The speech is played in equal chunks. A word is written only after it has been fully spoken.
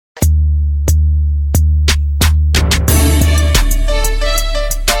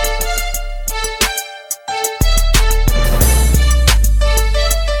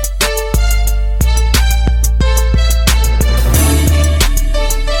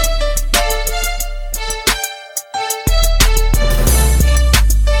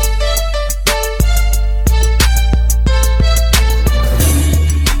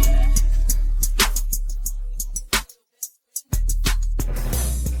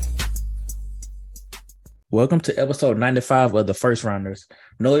Welcome to episode 95 of the First Rounders.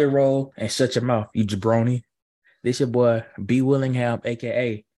 Know your role and shut your mouth, you jabroni. This your boy B. Willingham,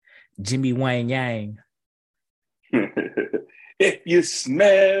 aka Jimmy Wayne Yang. If you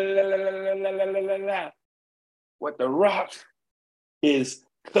smell what the rock is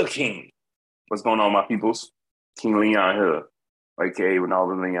cooking. What's going on, my peoples? King Leon here, aka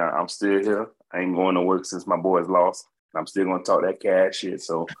Ronaldo Leon. I'm still here. I ain't going to work since my boys lost. I'm still going to talk that cash shit.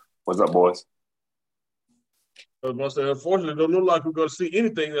 So, what's up, boys? I was going to say, unfortunately, it don't look like we're going to see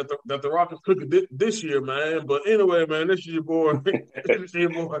anything that the Rockets cooking this year, man. But anyway, man, this is your boy,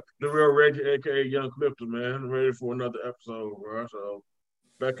 the real Reggie, a.k.a. Young Clifton, man. I'm ready for another episode, bro. So,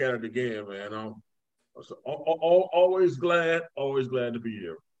 back at it again, man. I'm always glad to be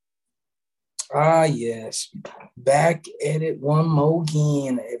here. Yes. Back at it one more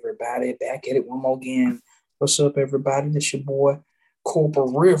again, everybody. Back at it one more again. What's up, everybody? This your boy,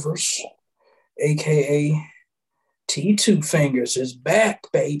 Corporal Rivers, a.k.a. T2 Fingers is back,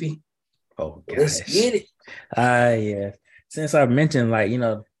 baby. Oh, gosh. Let's get it. Yeah. Since I mentioned,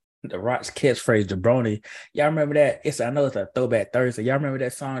 the Rock's catchphrase, Jabroni, y'all remember that? I know it's a throwback Thursday. Y'all remember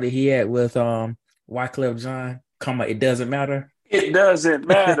that song that he had with Wyclef Jean? Come on, it doesn't matter. It doesn't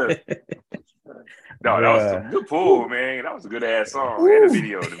matter. No, that was a good pull, man. That was a good ass song. And the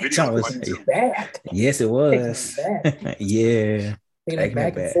video. The video was fun too. Back. Yes, it was. Yeah. Taking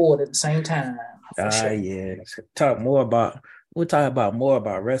back and forward at the same time. Sure. Yeah. We'll talk about more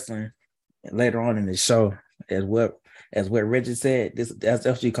about wrestling later on in the show. As what Reggie said, that's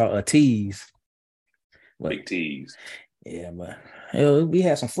what you call a tease. Big tease. Yeah, but we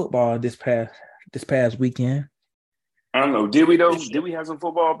had some football this past weekend. I don't know. Did we though? Did we have some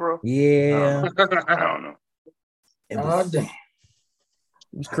football, bro? Yeah. I don't know. Damn. It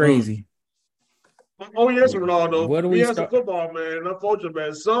was crazy. Oh, yes, Ronaldo. Where do we had some football, man. Unfortunately,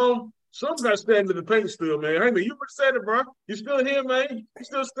 man. Some got standing in the paint still, man. Hey, man, you said it, bro. You still here, man? You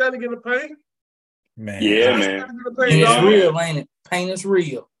still standing in the paint? Man. Yeah, man. It's real, ain't it? Pain is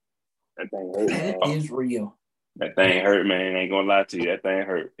real. That thing hurt. Pain is real. That thing hurt, man. I ain't gonna lie to you. That thing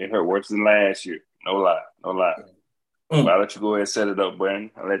hurt. It hurt worse than last year. No lie. I'll let you go ahead and set it up,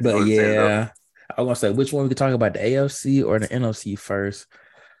 Brandon. Set it up. I was gonna say which one we could talk about, the AFC or the NFC first.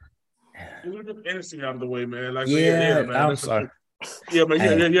 We'll get the NFC out of the way, man. Man. I'm sorry. Yeah,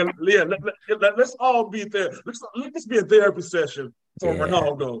 man. Yeah. Let's all be there. Let's be a therapy session for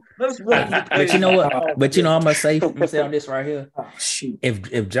Ronaldo. Let's work. But you know what? I'm gonna say on this right here. Oh, shoot.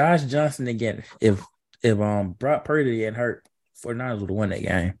 If Josh Johnson again, if Brock Purdy getting hurt, 49ers would have won that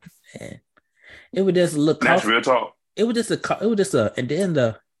game. And it would just look. That's real talk. It was just a, and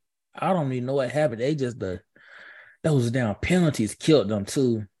then I don't even know what happened. They just those damn penalties killed them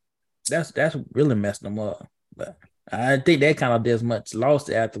too. That's really messed them up. But I think they kind of as much lost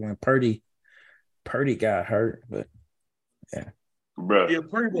after when Purdy got hurt. But yeah,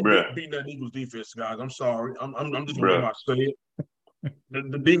 Purdy beating that Eagles defense, guys. I'm sorry. I'm just going to say it.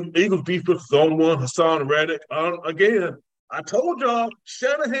 The Eagles defense is on one. Hassan Reddick. Again, I told y'all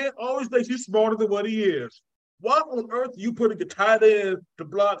Shanahan always thinks he's smarter than what he is. Why on earth are you putting a tight end to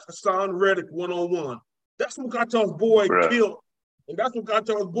block Hassan Reddick 1-on-1? That's what got y'all's boy killed. And that's what got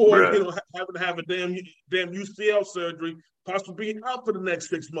y'all's boy, having to have a damn UCL surgery, possibly being out for the next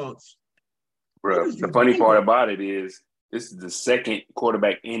 6 months. Bro, the funny part about it is this is the second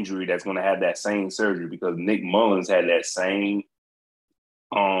quarterback injury that's going to have that same surgery because Nick Mullins had that same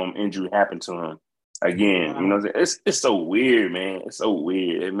injury happen to him. Again, you know what I'm saying? It's so weird, man. It's so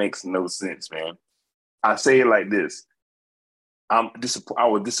weird. It makes no sense, man. I say it like this. I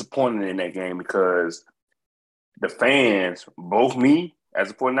was disappointed in that game because the fans, both me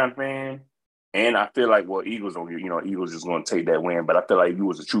as a 49 fan, and I feel like, Eagles just going to take that win. But I feel like if you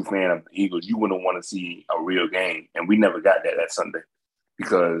was a true fan of the Eagles, you wouldn't want to see a real game. And we never got that Sunday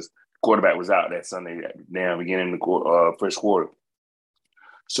because the quarterback was out that Sunday at the damn beginning of the first quarter.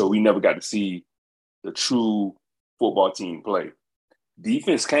 So we never got to see the true football team play.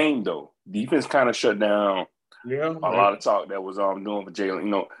 Defense came, though. Defense kind of shut down a lot of talk that was doing for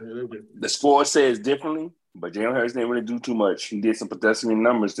Jalen. The score says differently, but Jalen Hurts didn't really do too much. He did some pedestrian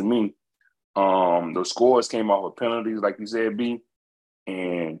numbers to me. Those scores came off of penalties, like you said, B,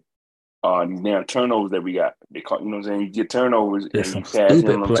 and these damn turnovers that we got. They caught, you know what I'm saying? You get turnovers and you pass in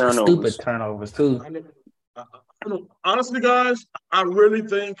on turnovers. Stupid turnovers too. Honestly, guys, I really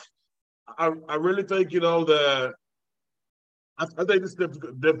think that I think this is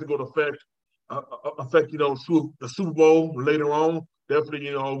definitely going to affect the Super Bowl later on.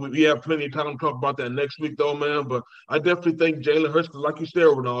 Definitely, we have plenty of time to talk about that next week, though, man. But I definitely think Jalen Hurts, because like you said,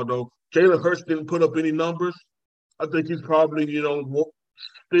 Ronaldo, Jalen Hurts didn't put up any numbers. I think he's probably,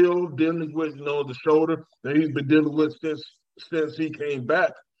 still dealing with, the shoulder that he's been dealing with since he came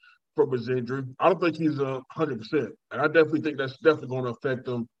back from his injury. I don't think he's 100%, and I definitely think that's definitely going to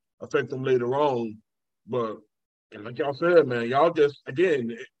affect him later on. But and like y'all said, man, y'all just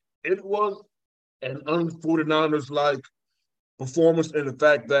again, it was an un-49ers like performance in the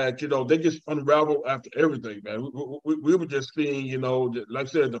fact that they just unraveled after everything, man. We were just seeing, like I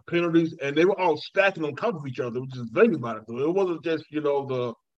said, the penalties, and they were all stacking on top of each other, which is the thing about it. So it wasn't just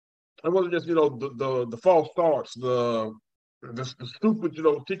the false starts, the stupid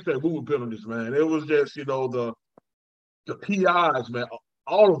tic-tac movement penalties, man. It was just the PIs, man,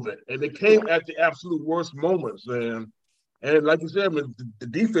 all of it, and they came at the absolute worst moments, and like you said, man, the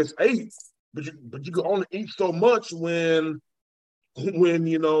defense ate, but you can only eat so much when you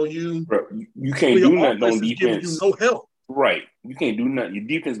can't do nothing on defense. Giving you no help. Right. You can't do nothing. Your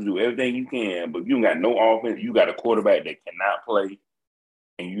defense can do everything you can, but you got no offense. You got a quarterback that cannot play.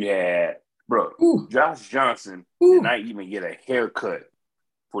 And you had, Josh Johnson did not even get a haircut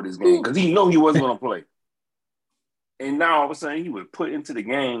for this game because he he wasn't going to play. And now all of a sudden he was put into the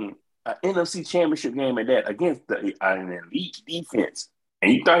game, an NFC Championship game at that, against an elite defense.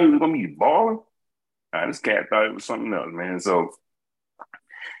 And you thought he was going to be balling? This cat thought it was something else, man. So,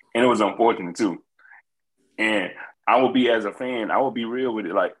 and it was unfortunate too. And I will be, as a fan, I will be real with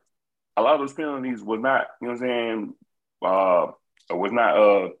it. Like, a lot of those penalties was not, was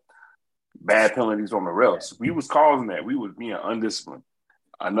not bad penalties on the refs. We was causing that. We was being undisciplined.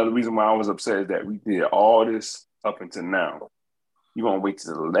 Another reason why I was upset is that we did all this up until now. You gonna wait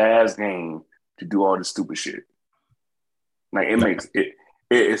till the last game to do all this stupid shit. Like, it makes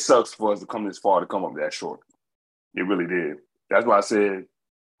it sucks for us to come this far to come up that short. It really did. That's why I said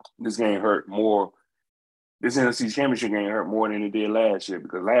this game hurt more. This NFC Championship game hurt more than it did last year,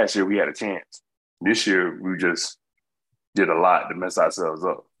 because last year we had a chance. This year we just did a lot to mess ourselves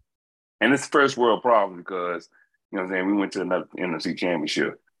up. And it's first world problem because, we went to another NFC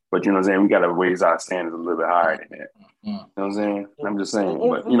Championship. But, we got to raise our standards a little bit higher than that. You know what I'm saying? I'm just saying.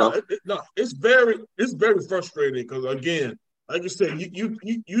 But, it's very frustrating because, again, like you said,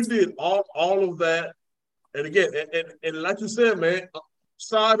 you did all of that. And again, and like you said, man,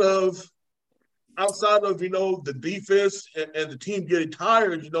 outside of the defense and the team getting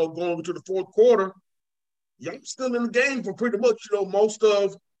tired, going into the fourth quarter, y'all still in the game for pretty much, most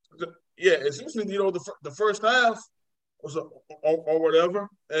of essentially, the first half was or whatever.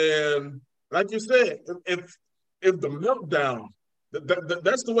 And like you said, if the meltdown,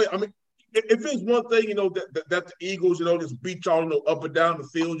 that's the way. I mean, if it's one thing, that the Eagles, just beat y'all, up and down the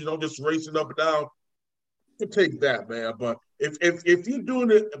field, just racing up and down, you take that, man. But if you're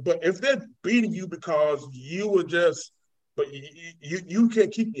doing it, but if they're beating you because you were just, but you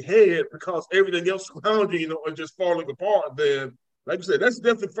can't keep your head because everything else around you, are just falling apart, then, like you said, that's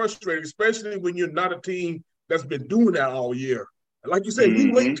definitely frustrating, especially when you're not a team that's been doing that all year. And like you said,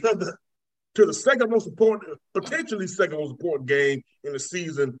 you wait to the second most important, potentially second most important game in the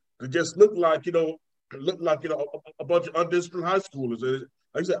season to just look like, a bunch of undisciplined high schoolers. And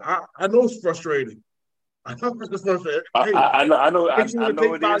like I said, I know it's frustrating. I know it's frustrating. I know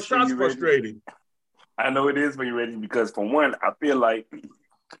it is for you, frustrating. I know it is for you, Reggie, because for one, I feel like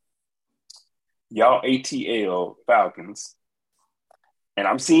y'all ATL Falcons, and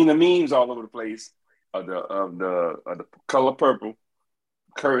I'm seeing the memes all over the place of the color purple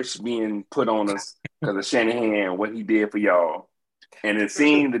curse being put on us because of Shanahan, what he did for y'all, and it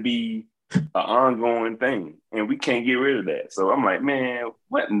seemed to be an ongoing thing, and we can't get rid of that. So I'm like, man,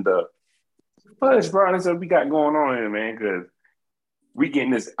 what in the fudge, bro? That's what we got going on here, man, because we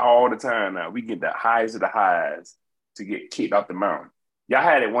getting this all the time now. We get the highest of the highs to get kicked off the mountain. Y'all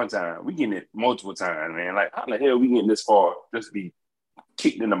had it one time. We getting it multiple times, man. Like, how the hell we getting this far just to be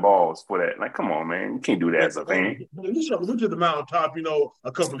kicked in the balls for that? Like, come on, man. You can't do that as a fan. We to the mountaintop,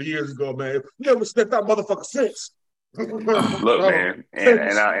 a couple of years ago, man. We never stepped out motherfucker since. Look, man,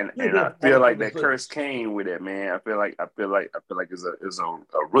 and I feel like that curse came with it, man. I feel like it's a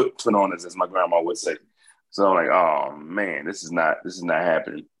root put on us, as my grandma would say. So I'm like, oh man, this is not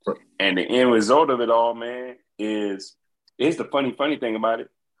happening. And the end result of it all, man, is the funny thing about it.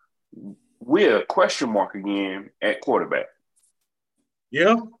 We're a question mark again at quarterback.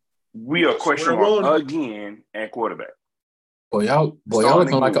 Yeah, we are a question mark again at quarterback. Boy, y'all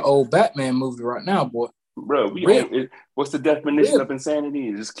looking like an old Batman movie right now, boy. Bro, what's the definition of insanity?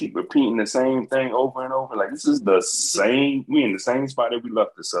 Is just keep repeating the same thing over and over. Like, this is the same. We in the same spot that we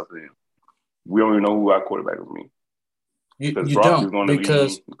left this up in. We don't even know who our quarterback will be. You don't,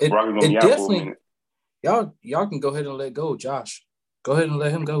 because it definitely. Y'all can go ahead and let go, Josh. Go ahead and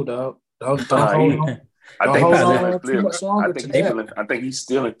let him go, dog. Don't hold on. I think hold he's still on in too Philly. much longer to that. I think he's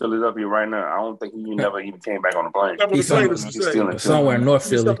still in Philadelphia right now. I don't think he never even came back on the plane. Step on the plane, as you He's say. still in somewhere in Philly. North He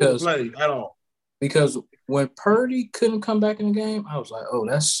Philly. stepped on the plane at all. Because when Purdy couldn't come back in the game, I was like, oh,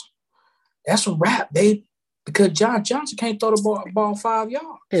 that's a wrap, babe. Because John Johnson can't throw the ball 5 yards.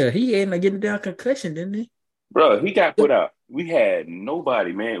 Yeah, he ended up getting down concussion, didn't he? Bro, he got put out. We had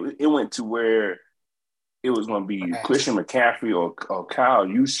nobody, man. It went to where it was going to be Christian McCaffrey or Kyle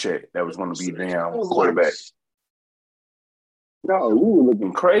Juszczyk that was going to be damn quarterback. No, we were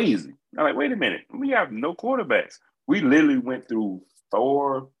looking crazy. I'm like, wait a minute. We have no quarterbacks. We literally went through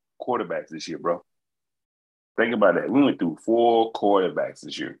 4 quarterbacks this year, bro. Think about that. We went through 4 quarterbacks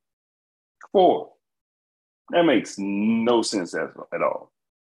this year. 4. That makes no sense at all.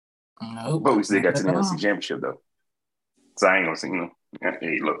 Nope. But we still got to the NFC Championship, though. So I ain't going to say,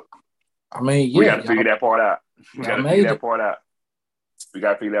 hey, look. I mean, yeah. We got to figure that part out. We got to figure that part out.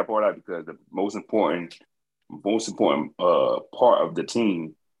 Because the most important part of the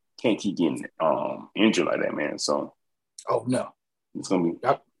team can't keep getting injured like that, man. So, no, it's gonna be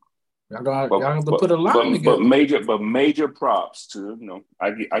y'all have to put a line together. But major props to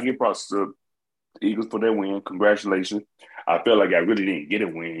I give props to the Eagles for their win. Congratulations. I feel like I really didn't get a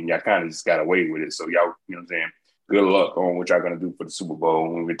win. Y'all kind of just got away with it. So y'all, you know what I'm saying? Good luck on what y'all gonna do for the Super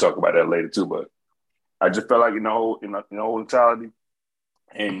Bowl. And we talk about that later too. But I just felt like in the whole entirety.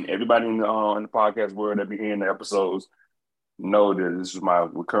 And everybody in the podcast world that be hearing the episodes know that this is my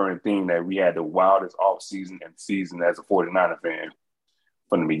recurring theme that we had the wildest off season and season as a 49er fan.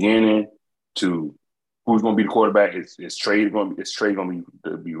 From the beginning to who's going to be the quarterback, is Trey going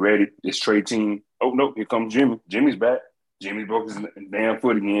to be ready? Is Trey team? Oh no, here comes Jimmy. Jimmy's back. Jimmy broke his damn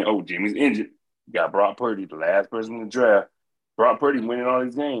foot again. Oh, Jimmy's injured. You got Brock Purdy, the last person in the draft. Brock Purdy winning all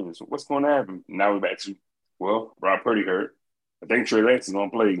these games. What's going to happen? Now we're back to Brock Purdy hurt. I think Trey Lance is gonna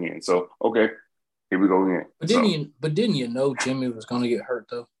play again. So okay, here we go again. But didn't you know Jimmy was gonna get hurt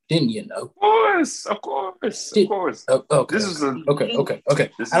though? Didn't you know? Of course. Okay. This is okay.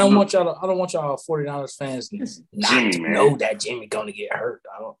 I don't want y'all 49ers fans to know that Jimmy gonna get hurt.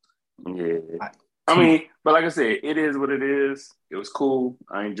 I mean, but like I said, it is what it is. It was cool.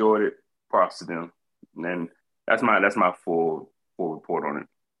 I enjoyed it. Props to them. And then that's my full report on it.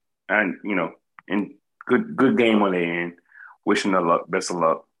 And and good game on the end. Wishing them luck, best of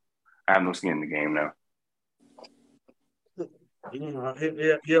luck. I have no skin in the game now. You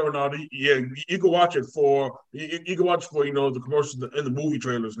can watch it for the commercials and the movie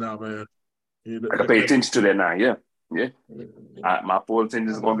trailers now, man. I can pay attention to that now. Yeah. My full attention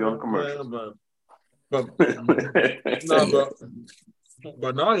is going to be on the commercials.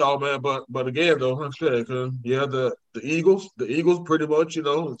 But now, y'all, man. But again, though, like I said, the Eagles pretty much,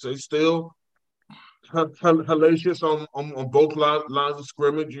 they still hellacious on both lines of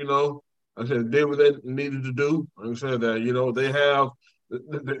scrimmage. I said did what they needed to do. Like I said that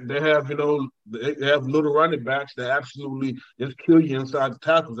they have little running backs that absolutely just kill you inside the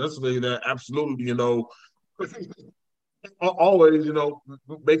tackles. That's the way that absolutely always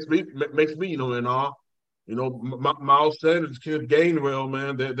makes me in awe. Miles Sanders, Kenneth Gainwell,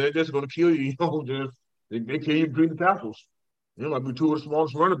 man, they're just going to kill you. They kill you between the tackles. Might be 2 of the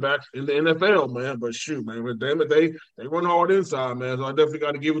smallest running backs in the NFL, man. But shoot, man, damn it, they run hard inside, man. So I definitely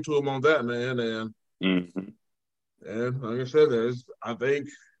got to give it to them on that, man. And like I said, I think,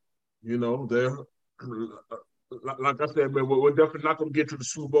 they're like I said, man, we're definitely not going to get to the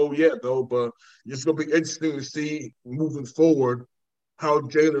Super Bowl yet, though. But it's going to be interesting to see moving forward how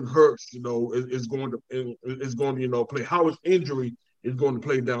Jalen Hurts, is going to play. How his injury is going to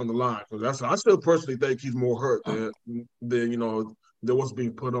play down the line, because I still personally think he's more hurt than what's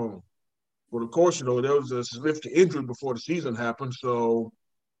being put on. But of course, there was a significant injury before the season happened. So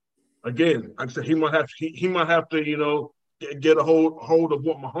again, like I said, he might have to get a hold of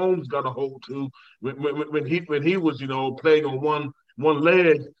what Mahomes got a hold to when he was playing on one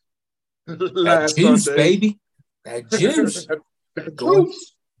leg last juice, Sunday. baby. That juice. Go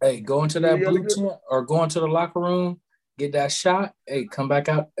into that blue tent or go into the locker room. Get that shot, come back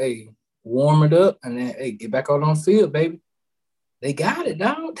out, warm it up, and then, get back out on the field, baby. They got it,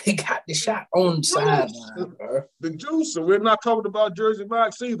 dog. They got the shot on the sideline, bro. The juice, and we're not talking about Jersey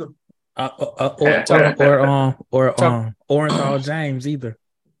Mike's either. Or Orenthal James either.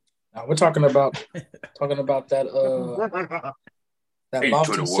 Now we're talking about that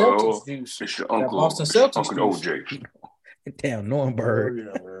Boston Celtics juice. It's your uncle, that Boston Celtics Uncle juice. OJ. Damn,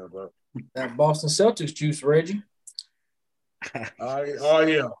 Norberg. That Boston Celtics juice, Reggie. Yeah.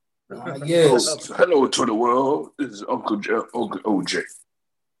 Yes. Hello to the world. This is Uncle OJ.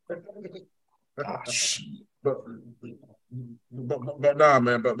 But nah,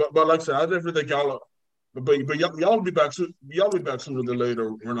 man. But like I said, I definitely think y'all But y'all be back soon. Y'all be back sooner than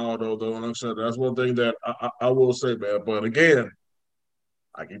later, Ronaldo. Though, and I said that's one thing that I will say, man. But again,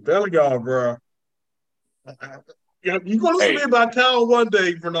 I keep telling y'all, bro. You're gonna listen to me about Cal one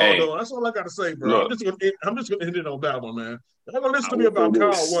day, Ronaldo. Hey, That's all I gotta say, bro. look, I'm just gonna end it on that one, man. You're gonna listen I to me will say about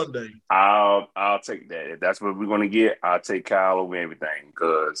Cal this. one day. I'll take that. If that's what we're gonna get, I'll take Kyle over everything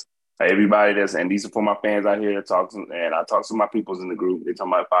because everybody and these are for my fans out here that talks, and I talk to my peoples in the group. They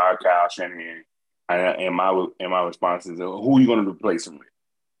talking about fire Kyle Shanahan, and my response is, who are you gonna replace him with?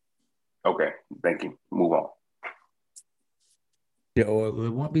 Okay, thank you. Move on. Yeah, or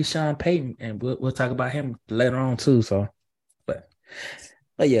it won't be Sean Payton, and we'll talk about him later on too. So, but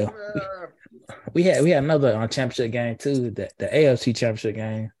yeah, we had another championship game too, the AFC championship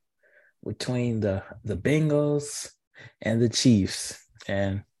game between the Bengals and the Chiefs,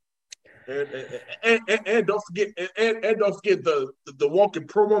 and don't forget the walking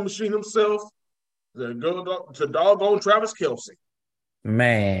promo machine himself, the doggone Travis Kelce.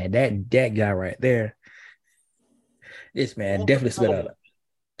 man, that guy right there, this man definitely spit out.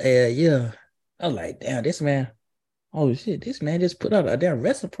 Yeah, I was like, damn, this man. Oh shit, this man just put out a damn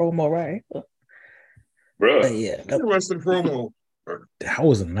wrestling promo, right? Bro. Yeah, wrestling promo. That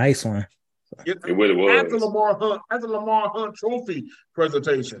was a nice one. It really was. At the Lamar Hunt trophy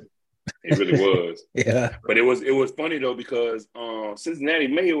presentation. It really was. Yeah. But it was funny though because Cincinnati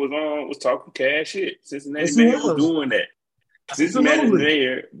Mayor was talking cash shit. Cincinnati Mayor was doing that. Cincinnati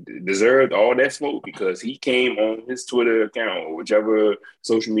Mayor deserved all that smoke because he came on his Twitter account or whichever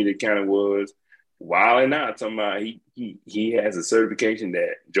social media account it was, wilding out talking about he has a certification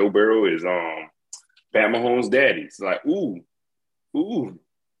that Joe Burrow is Pat Mahomes' daddy. It's like, ooh,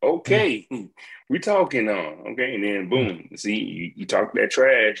 okay. We talking okay, and then boom. See, you talk that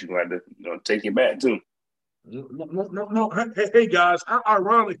trash, you have to take it back too. No. Hey guys, how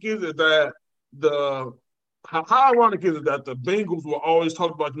ironic is it that how ironic is it that the Bengals were always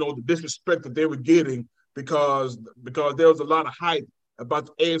talking about the disrespect that they were getting because there was a lot of hype about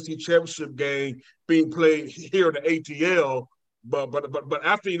the AFC Championship game being played here in the ATL. But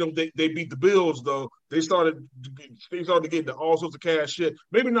after they beat the Bills though, they started to get into all sorts of cash shit.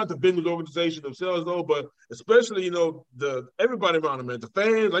 Maybe not the Bengals organization themselves though, but especially the everybody around them, man. The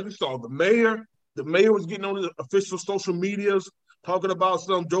fans, like you saw, the mayor. The mayor was getting on the official social medias talking about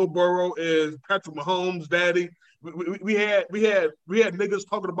some Joe Burrow is Patrick Mahomes' daddy. We had niggas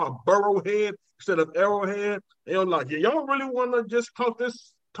talking about Burrowhead instead of Arrowhead. They were like, y'all really want to just talk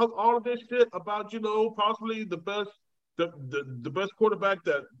all of this shit about possibly the best quarterback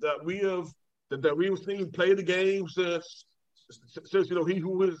that we've seen play the game since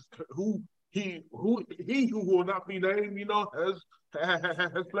he who will not be named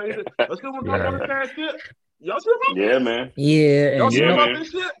has played it. Let's see what's going on with that shit. Y'all sure about this? Man. Yeah, y'all sure about this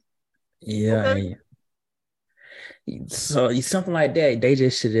shit? Yeah. Okay. So something like that, they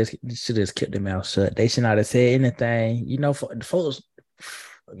just should have kept their mouth shut. They should not have said anything. For folks,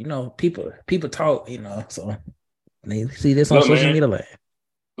 people talk. So they see this on social media. Like,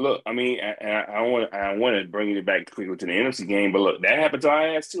 look, I mean, I want to bring it back quickly to the NFC game, but look, that happened to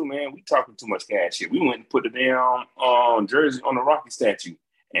our ass too, man. We talking too much cash shit. We went and put the damn jersey on the Rocky statue.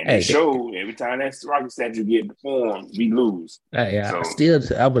 And they showed every time that Rocky statue get performed, we lose. Yeah, so,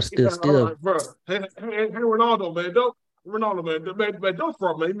 I was still. Bro. Hey, Ronaldo, man, don't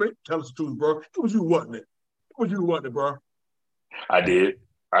front, man. Tell us the truth, bro. It was you wanting it, bro. I did.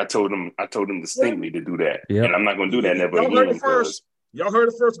 I told him distinctly to do that, and I'm not going to do that never again. Y'all heard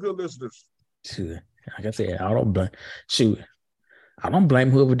it first, good listeners. Shoot, like I said, I don't blame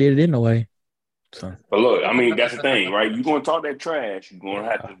whoever did it anyway. So. But look, I mean, that's the thing, right? You're going to talk that trash. You're going to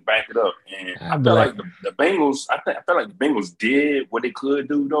have to back it up. And I feel like the Bengals, I feel like the Bengals did what they could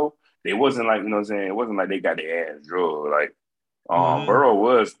do, though. They wasn't like, what I'm saying? It wasn't like they got their ass drugged. Like, Burrow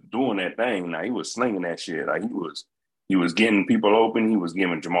was doing that thing. Now, he was slinging that shit. Like, he was getting people open. He was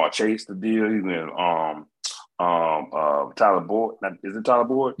giving Jamar Chase the deal. He was Tyler Boyd. Is it Tyler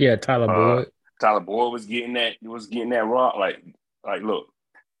Boyd? Yeah, Tyler Boyd. Tyler Boyd was getting that rock. Like, look.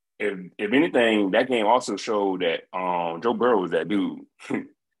 If anything, that game also showed that Joe Burrow was that dude.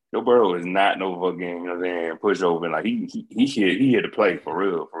 Joe Burrow is not no fucking pushover. Like he here to play for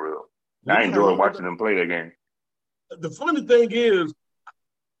real. Yeah, I enjoyed watching him play that game. The funny thing is,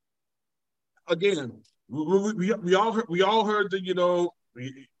 again, we all heard that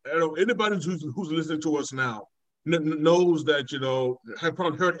anybody who's listening to us now knows that have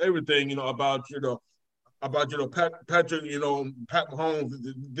probably heard everything about Patrick, Pat Mahomes.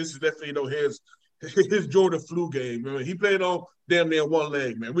 This is definitely his Jordan flu game. I mean, he played on damn near one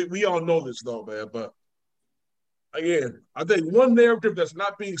leg, man. We all know this though, man. But again, I think one narrative that's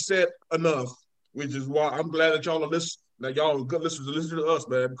not being said enough which is why I'm glad that y'all are listening. That y'all are good listeners to listen to us,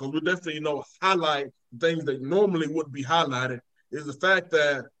 man, because we definitely highlight things that normally wouldn't be highlighted. Is the fact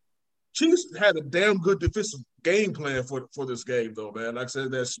that Chiefs had a damn good defensive game plan for this game, though, man. Like I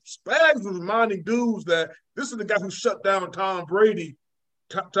said, that Spags was reminding dudes that this is the guy who shut down Tom Brady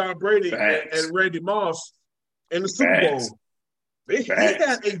and Randy Moss in the Super Bowl. He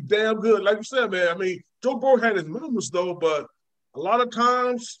had a damn good, like you said, man. I mean, Joe Burrow had his moments, though, but a lot of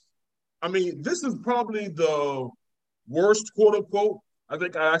times, I mean, this is probably the worst, quote unquote. I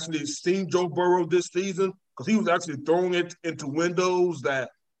think I actually seen Joe Burrow this season because he was actually throwing it into windows that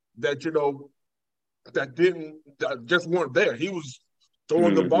just weren't there. He was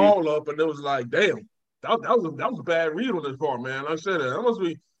throwing the ball up, and it was like, damn, that was a bad read on his part, man. Like I said that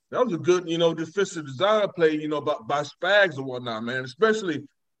was a good, defensive design play, by Spags and whatnot, man. Especially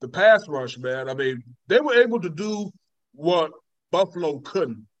the pass rush, man. I mean, they were able to do what Buffalo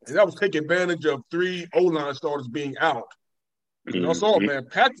couldn't, and that was take advantage of 3 O-line starters being out. I saw, man,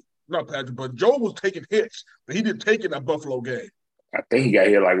 not Patrick, but Joe was taking hits, but he didn't take it in that Buffalo game. I think he got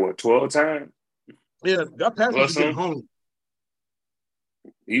hit like 12 times? Yeah, that pass was getting home.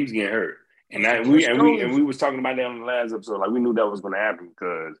 He was getting hurt. And we was talking about that on the last episode. Like, we knew that was going to happen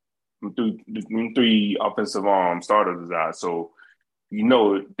because three offensive starters is out. So,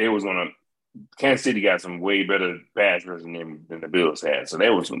 they was going to – Kansas City got some way better pass rush than the Bills had. So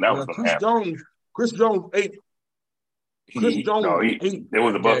that was going to happen. Chris Jones ate. There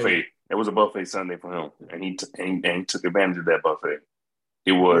was a buffet. There was a buffet Sunday for him, and he took advantage of that buffet.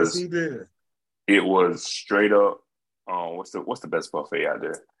 It was yes, he did. It was straight up. What's the best buffet out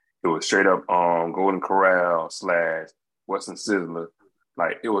there? It was straight up Golden Corral / Western Sizzler.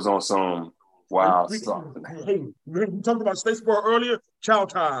 Like, it was on some wild stuff. Hey, we talked about State Sport earlier. Chow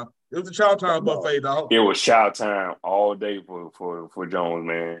time. It was a chow time buffet, dog. It was chow time all day for Jones,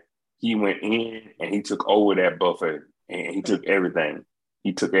 man. He went in and he took over that buffet and he took everything.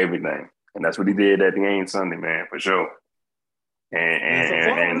 And that's what he did at the game Sunday, man, for sure.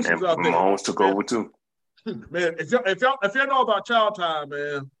 And Mahomes took over too. Man, if y'all know about child time,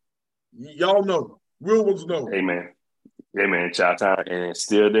 man, y'all know. Real ones know. Hey man, child time, and it's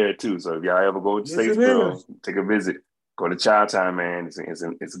still there too. So if y'all ever go to Statesboro, take a visit, go to child time, man. It's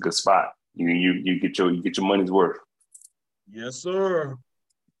a good spot. You get your money's worth. Yes, sir.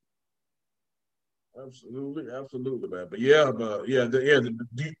 Absolutely, man. But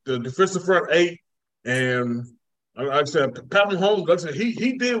the defensive front 8, and like I said, Pat Mahomes, like I said,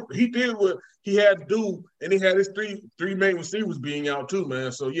 he did what he had to do, and he had his three main receivers being out too,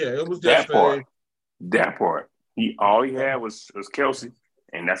 man. So yeah, it was just that part. All he had was Kelsey,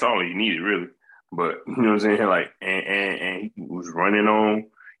 and that's all he needed really. But you know what I'm saying, like, and he was running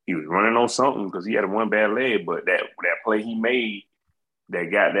on something because he had one bad leg, but that play he made. That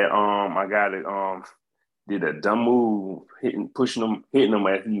got that my guy that did a dumb move, hitting him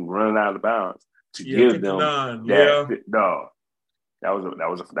as he running out of bounds to give them that dog. That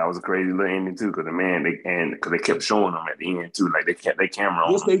was a crazy little ending too, because because they kept showing them at the end too, like they kept their camera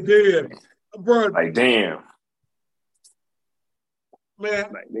on. Yes, they did, bro. Like, damn,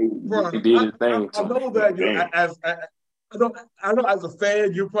 man. Like they did his thing. I know that I know as a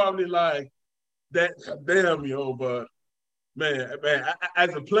fan, you're probably like that. Damn, but. Man,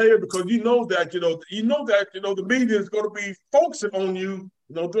 as a player, because you know that the media is going to be focusing on you,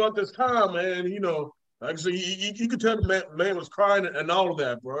 throughout this time, man. Like I said, you could tell the man was crying and all of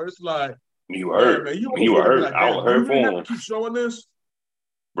that, bro. It's like you were hurt. Man, you were hurt. Like, I was hurt for him. Keep showing this,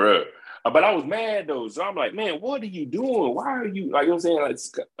 bro. But I was mad though, so I'm like, man, what are you doing? Why are you like? You know what I'm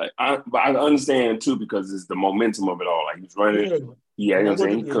saying? But I understand too because it's the momentum of it all. Like, he's running. Yeah, you know what I'm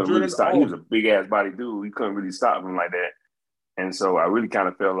saying? He couldn't really stop. He was a big ass body dude. He couldn't really stop him like that. And so I really kind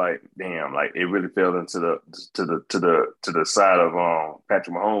of felt like, damn, like it really fell into the side of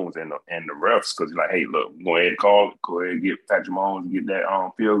Patrick Mahomes and the refs, because he's like, hey, look, go ahead and get Patrick Mahomes and get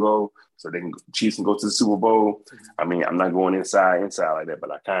that field goal so Chiefs can go to the Super Bowl. I mean, I'm not going inside like that,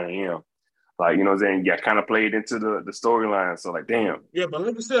 but I kind of am. Like, you know what I'm saying? Yeah, kind of played into the storyline. So like, damn. Yeah, but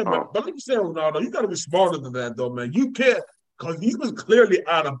like you said, Ronaldo, you got to be smarter than that, though, man. You can't, because he was clearly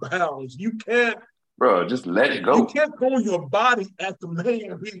out of bounds. You can't. Bro, just let it go. You can't throw your body at the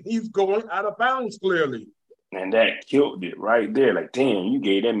man. He's going out of bounds, clearly. And that killed it right there. Like, damn, you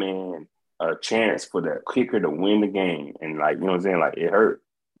gave that man a chance for the kicker to win the game. And, like, you know what I'm saying? Like, it hurt.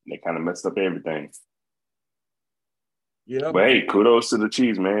 They kind of messed up everything. Yeah. But, hey, kudos to the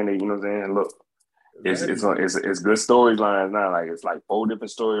Chiefs, man. You know what I'm saying? Look, it's good storylines now. Like, it's like 4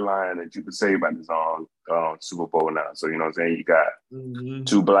 different storylines that you could say about this Super Bowl now. So, you know what I'm saying? You got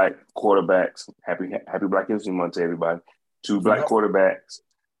 2 black quarterbacks. Happy Black History Month to everybody. 2 black quarterbacks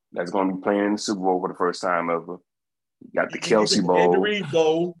that's going to be playing in the Super Bowl for the first time ever. You got the You got Kelsey the Andy Bowl. Reid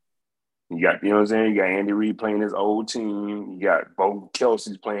Bowl. You got, you know what I'm saying? You got Andy Reid playing his old team. You got both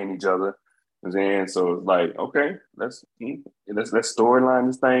Kelseys playing each other. You know what I'm saying? So it's like, okay, let's storyline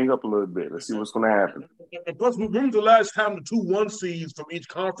this thing up a little bit. Let's see what's going to happen. And plus, when was the last time the 2 1 seeds from each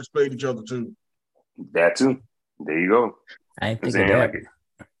conference played each other too? That too. There you go. I ain't think of that. Like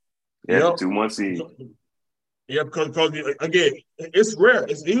the 2-1 seed. Yeah, because again, it's rare.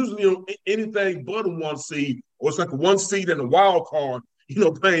 It's usually anything but a 1 seed, or it's like a 1 seed and a wild card,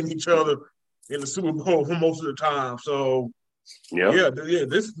 playing each other in the Super Bowl for most of the time. So,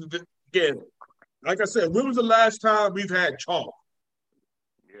 this again, like I said, when was the last time we've had chalk?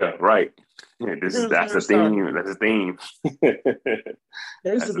 Yeah, right. Yeah, that's the theme. That's the theme.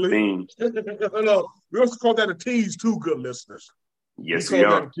 That's the theme. No, we also call that a tease too, good listeners. Yes, we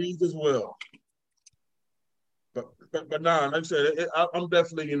call that a tease as well. But nah, like I said, I'm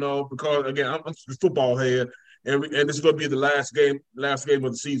definitely, because again, I'm a football head, and this is going to be the last game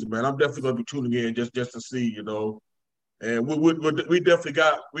of the season, man. I'm definitely going to be tuning in just to see, and we definitely,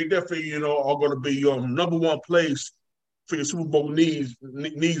 are going to be your number one place for your Super Bowl needs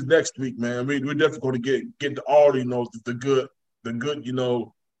next week, man. We're definitely going to get to all, the good,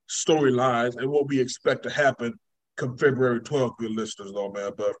 storylines and what we expect to happen come February 12th, good listeners, though,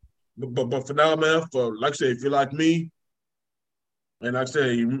 man. But for now, man, like I said, if you're like me, and like I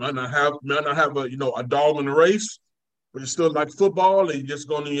say, you might not have a dog in the race, but you still like football, and you're just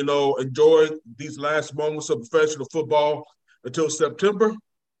going to enjoy these last moments of professional football until September.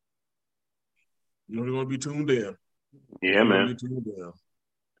 You're going to be tuned in. Yeah, man. It's gonna be a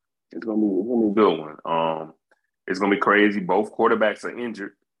good one. It's gonna be crazy. Both quarterbacks are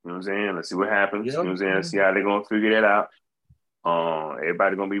injured. You know what I'm saying? Let's see what happens. Yep. You know what I'm saying? Let's see how they're gonna figure that out.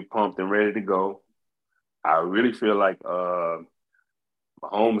 Everybody gonna be pumped and ready to go. I really feel like Mahomes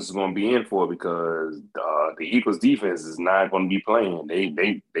is gonna be in for it because the Eagles defense is not gonna be playing.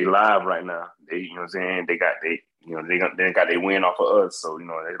 They live right now. You know what I'm saying? They got their win off of us. So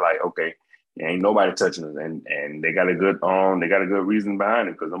they're like, okay, ain't nobody touching us, and they got a good reason behind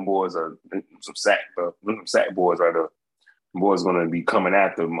it because them boys are some sack boys right there. Them boys gonna be coming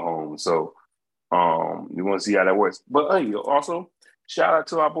after Mahomes. So you want to see how that works. But also shout out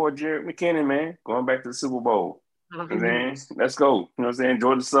to our boy Jared McKinnon, man, going back to the Super Bowl. You know what I'm saying? Let's go. You know what I'm saying?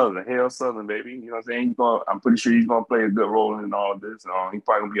 Georgia Southern, hell Southern, baby. You know what I'm saying? I'm pretty sure he's gonna play a good role in all of this. He's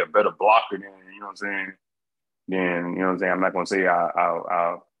probably gonna be a better blocker than I'm not gonna say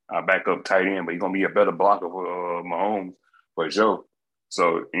I'll back up tight end, but he's gonna be a better blocker for Mahomes for sure.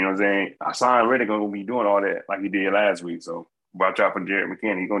 So you know what I'm saying? Hassan Reddick gonna be doing all that like he did last week. So watch out for Jared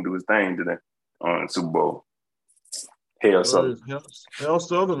McKinnon. He's gonna do his thing today on Super Bowl. Hell Southern. Hell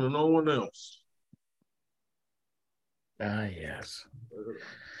Southern and no one else. Yes.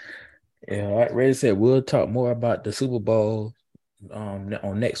 Yeah, like Ray said, we'll talk more about the Super Bowl on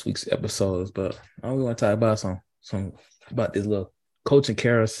next week's episodes, but we want to talk about some about this little coaching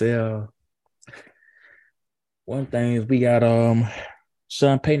carousel. One thing is we got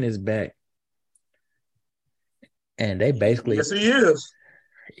Sean Payton is back, and they basically yes he is.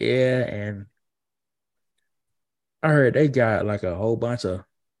 Yeah, and I heard they got like a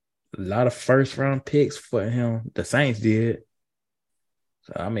lot of first round picks for him. The Saints did.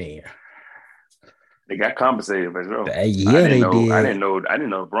 So I mean, they got compensated for sure. Yeah, they did. I didn't know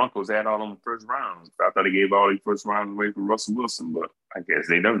the Broncos had all them first rounds. I thought they gave all these first rounds away for Russell Wilson, but I guess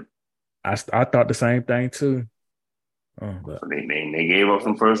they don't. I thought the same thing too. But so they gave up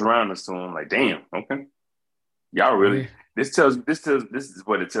some first rounders to him. Like, damn, okay, y'all really. Yeah. This is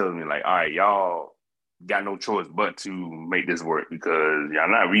what it tells me. Like, all right, y'all got no choice but to make this work because y'all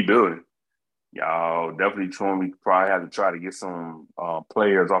not rebuilding. Y'all definitely probably have to try to get some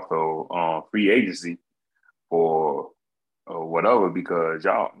players off the free agency or whatever because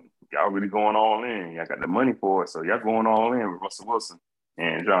y'all really going all in. Y'all got the money for it, so y'all going all in with Russell Wilson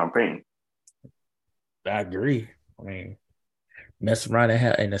and John Payton. I agree. I mean, mess around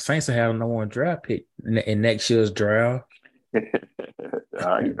and the Saints will have no one draft pick in next year's draft.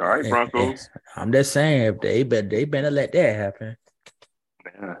 all right, Broncos. I'm just saying, they better let that happen.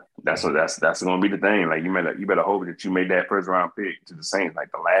 Yeah, that's gonna be the thing. Like you better hope that you made that first round pick to the Saints, like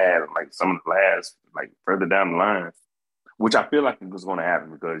some of the last, like further down the line, which I feel like is going to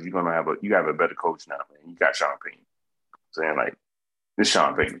happen because you have a better coach now, man. You got Sean Payton. I'm saying like this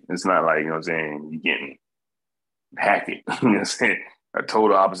Sean Payton. It's not like you saying you getting Hackett. You know what I'm saying? A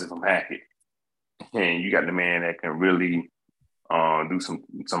total opposite from Hackett, and you got the man that can really do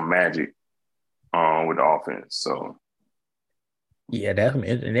some magic with the offense. So. Yeah, and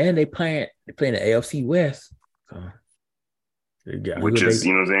then they playing the AFC West. So. which is,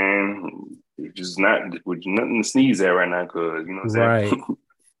 you know what I'm saying? It's just which nothing to sneeze at right now, because, you know what I'm saying? Right.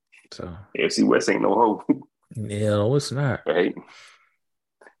 So AFC West ain't no hope. yeah, no, it's not. Right?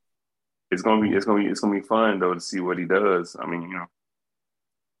 It's gonna be fun though to see what he does. I mean,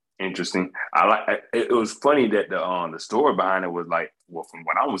 interesting. It was funny that the story behind it was like, well, from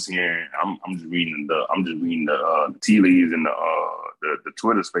what I was hearing, I'm just reading the tea leaves and the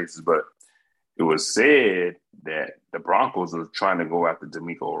Twitter spaces, but it was said that the Broncos was trying to go after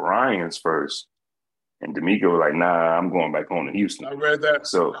D'Amico Ryans first, and D'Amico was like, "Nah, I'm going back home to Houston." I read that.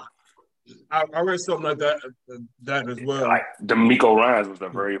 So I read something like that as well. Like D'Amico Ryans was the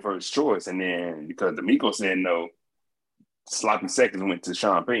very first choice, and then because D'Amico said no, sloppy seconds went to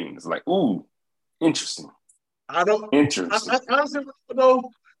Sean Payton. It's like, ooh, interesting. Interesting. Honestly,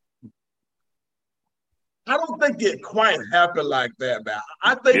 though, I don't think it quite happened like that, man.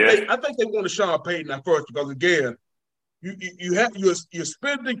 I think they wanted Sean Payton at first because, again, you're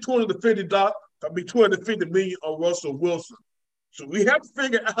spending $250 million on Russell Wilson. So we have to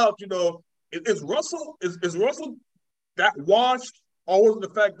figure out, is Russell that washed, or was it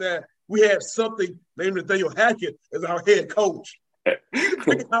the fact that we had something named Nathaniel Hackett as our head coach? I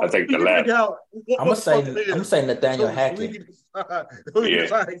think the latter. I'm gonna say Nathaniel Hackett. We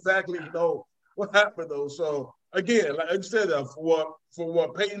decide exactly, what happened though. So again, like I said, for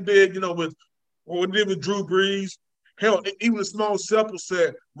what Peyton did, with what he did with Drew Brees, hell, even a small sample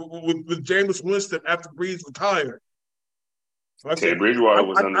set with Jameis Winston after Brees retired. Like Ted Bridgewater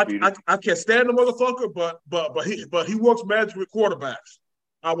was undefeated. I can't stand the motherfucker, but he works magic with quarterbacks.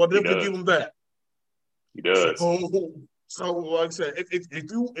 I will definitely give him that. He does. So like I said,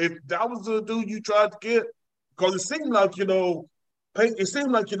 if that was the dude you tried to get, because it seemed like Peyton,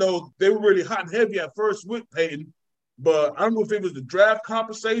 they were really hot and heavy at first with Peyton, but I don't know if it was the draft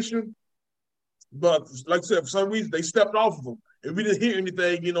compensation, but like I said, for some reason they stepped off of him, and we didn't hear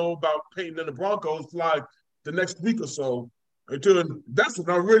anything, about Peyton and the Broncos for like the next week or so. That's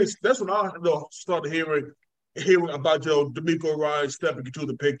when I started hearing about D'Amico Ryans stepping into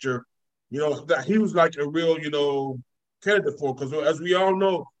the picture. That he was like a real candidate for, because as we all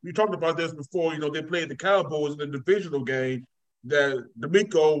know, we talked about this before. They played the Cowboys in the divisional game. That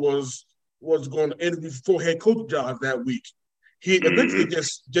D'Amico was going to interview for head coach jobs that week. He eventually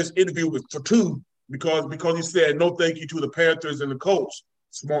just interviewed for two because he said no thank you to the Panthers and the Colts.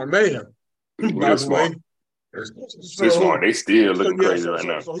 Smart man, by the way. Smart. They still looking crazy right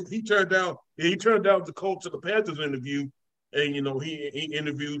now. So he turned down the Colts and the Panthers interview, and he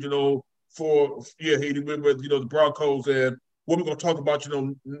interviewed he remember the Broncos, and what we're gonna talk about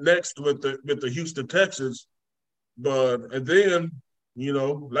next with the Houston Texans. And then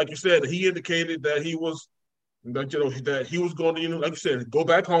like you said, he indicated that he was that he was going to like you said, go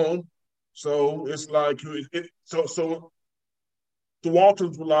back home. So it's like so the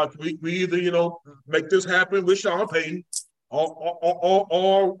Waltons were like, we either make this happen with Sean Payton,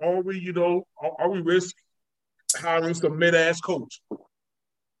 or we risk hiring some mid-ass coach.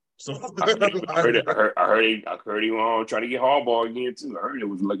 So I heard he trying to get Harbaugh again too. I heard it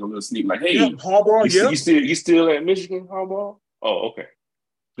was like a little sneak, like, hey, Harbaugh, you still at Michigan, Harbaugh? Oh, okay.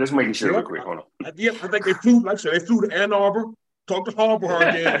 Just making sure real quick. Hold on. I think they flew, like I said, to Ann Arbor, talk to Harbaugh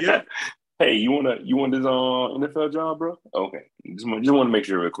again. Yeah. Hey, you want this NFL job, bro? Okay, just want to make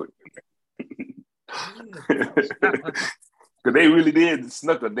sure real quick. Because they really did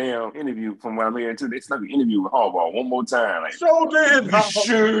snuck a damn interview from what I'm hearing too. They snuck an interview with Harbaugh one more time. Like, so did,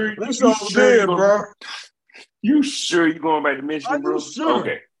 bro. You sure you going back to Michigan, bro? Sure?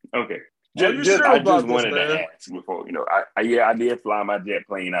 Okay. I just wanted to ask before, I did fly my jet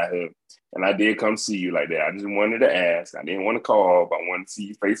plane out here, and I did come see you like that. I just wanted to ask. I didn't want to call, but I wanted to see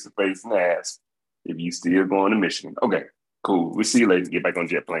you face to face and ask if you still going to Michigan. Okay, cool. We'll see you later. Get back on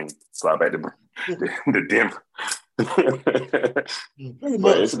jet plane. Fly back to Denver. But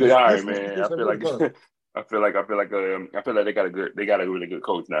it's a good hire, man. I feel like they got a really good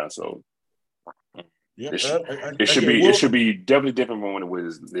coach now. So yeah, it should be definitely different from when it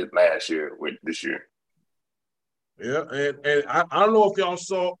was last year with this year. Yeah, and I don't know if y'all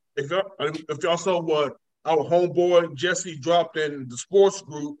saw what our homeboy Jesse dropped in the sports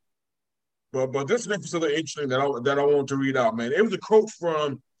group, but this is something interesting that I want to read out, man. It was a quote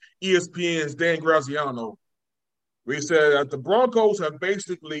from ESPN's Dan Graziano. We said that the Broncos have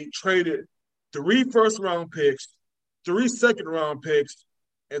basically traded 3 first-round picks, 3 second-round picks,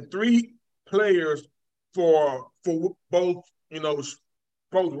 and 3 players for both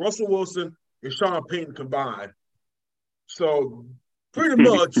Russell Wilson and Sean Payton combined. So pretty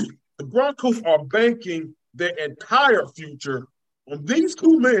much the Broncos are banking their entire future on these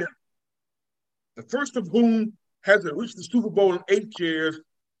 2 men, the first of whom hasn't reached the Super Bowl in 8 years,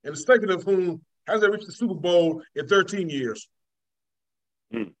 and the second of whom hasn't reached the Super Bowl in 13 years.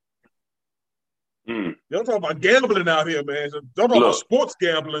 Mm. Mm. Y'all talking about gambling out here, man. Y'all talking about sports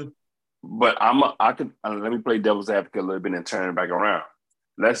gambling. But I could let me play devil's advocate a little bit and turn it back around.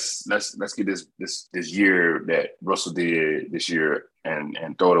 Let's get this year that Russell did this year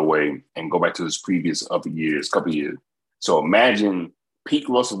and throw it away and go back to his previous couple years. So imagine peak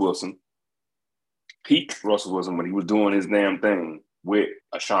Russell Wilson when he was doing his damn thing with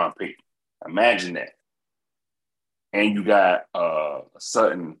a Sean Payton. Imagine that. And you got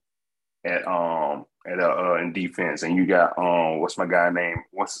Sutton in defense, and you got what's my guy name?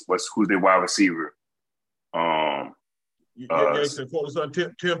 Who's the wide receiver? Tim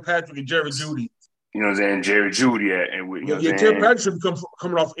Patrick and Jerry Jeudy. You know what I'm saying? Jerry Jeudy Tim Patrick should be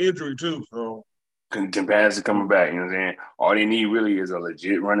coming off injury too. So Tim Patrick coming back. You know what I'm saying? All they need really is a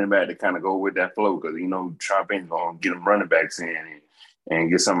legit running back to kind of go with that flow, because Sean Payton's gonna get them running backs in and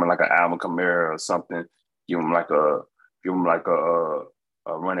get something like an Alvin Kamara or something. Give them like a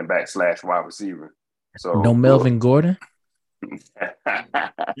running back / wide receiver. So no Melvin Gordon.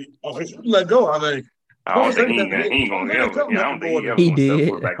 Let go, I think. I don't think he ain't gonna ever. I don't think he ever He did.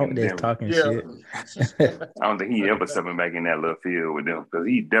 step back in Denver. Talking shit. I don't think he ever stepping back in that little field with them, because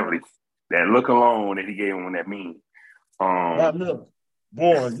he definitely, that look alone that he gave him on that mean.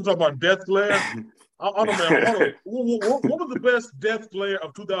 Boy, you talking about death player? I don't know. What was the best death player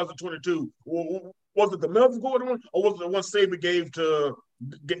of 2022? Was it the Melvin Gordon one, or was it the one Saban gave to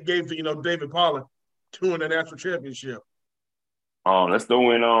David Pollard to win the national championship? Let's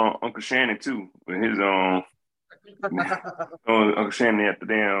throw in Uncle Shannon too with his Uncle Shannon at the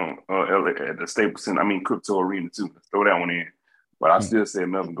damn at the Staples Center. Crypto Arena too. Let's throw that one in. But I still say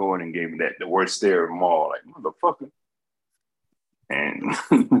Melvin Gordon gave him the worst stare of them all. Like, motherfucker. And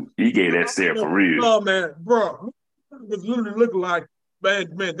he gave that stare for real. Oh man, bro, it literally looked like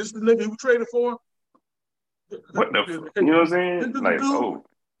man. This is the nigga who traded for. What the? You know what I'm saying?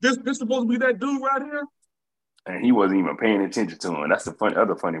 This supposed to be that dude right here. And he wasn't even paying attention to him. That's the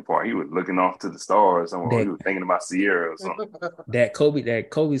other funny part. He was looking off to the stars somewhere. He was thinking about Sierra or something. That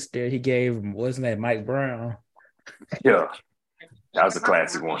Kobe stare he gave him, wasn't that Mike Brown? Yeah. That was a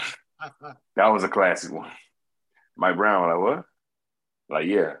classic one. Mike Brown, like, what? Like,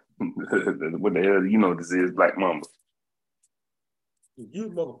 yeah. What the hell? This is Black Mamba. You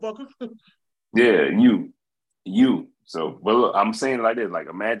motherfucker. Yeah, you. So, but look, I'm saying it like this. Like,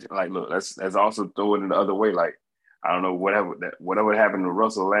 imagine, like, look, let's also throw it in the other way. Like, I don't know, whatever happened to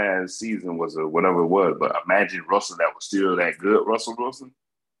Russell last season was whatever it was, but imagine Russell that was still that good, Russell Wilson,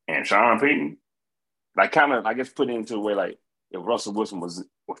 and Sean Payton. Like, kind of, I guess, put it into a way like if Russell Wilson was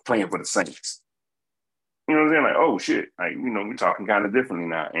playing for the Saints. You know what I'm saying? Like, oh shit, like, we're talking kind of differently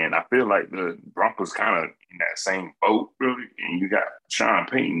now. And I feel like the Broncos kind of in that same boat, really. And you got Sean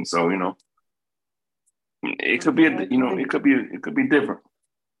Payton, so it could be, it could be different.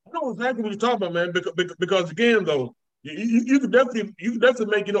 I know exactly what you're talking about, man. Because again, though, you could definitely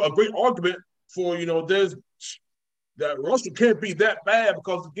make a great argument for there's that Russell can't be that bad,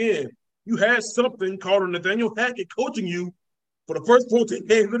 because again, you had something called Nathaniel Hackett coaching you for the first 14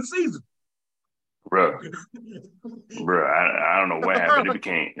 games of the season. Bro, I don't know what happened. It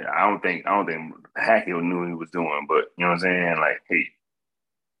became. I don't think Hackett knew what he was doing, but you know what I'm saying. Like, hey,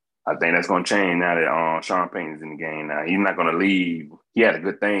 I think that's going to change now that Sean Payton's in the game. Now he's not going to leave. He had a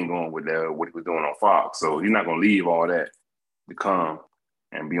good thing going with what he was doing on Fox, so he's not going to leave all that to come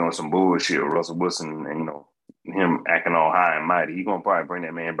and be on some bullshit with Russell Wilson and him acting all high and mighty. He's going to probably bring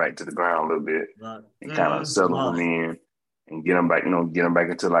that man back to the ground a little bit, right, and kind of settle him in. And get them back,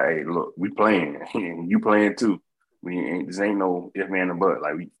 into like, hey, look, we playing, and you playing too. This ain't no if, man, or but.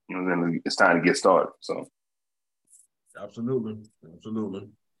 Like, it's time to get started. So, absolutely,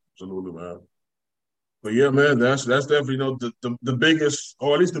 man. But yeah, man, that's definitely the biggest,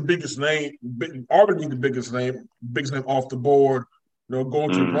 or at least the biggest name, already the biggest name off the board.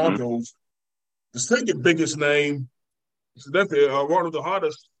 Going to the Broncos. The second biggest name is definitely one of the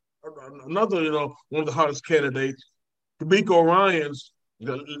hottest. Another, one of the hottest candidates. D'Amico Ryans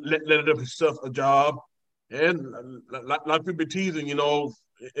let himself a job, and like we've been teasing, in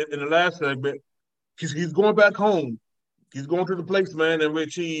the last segment, he's going back home. He's going to the place, man, in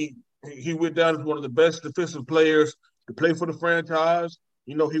which he went down as one of the best defensive players to play for the franchise.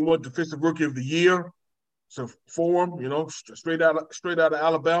 He won Defensive Rookie of the Year, so for him, straight out of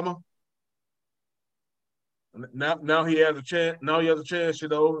Alabama. Now he has a chance.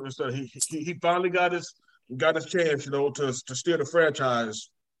 And so he finally got his chance, to steer the franchise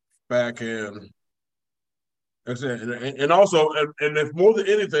back in. And also, and if more than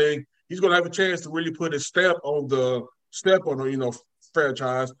anything, he's going to have a chance to really put his step on the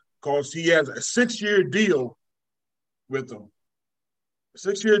franchise because he has a 6-year deal with them.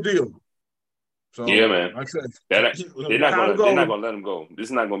 6-year deal. So yeah, man. like I said, they're not gonna let him go. This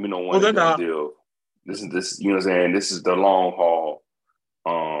is not gonna be no one and done deal. This you know what I'm saying? This is the long haul.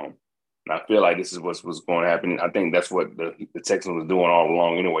 I feel like this is what's going to happen. I think that's what the Texans was doing all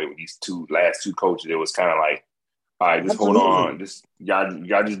along anyway with these last two coaches. It was kind of like, all right, just hold on. Just y'all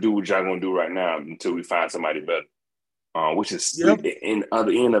just do what y'all gonna do right now until we find somebody better. Which is in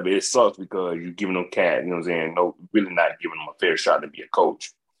other end of it, it sucks because you're giving them cat, you know what I'm saying? No, really not giving them a fair shot to be a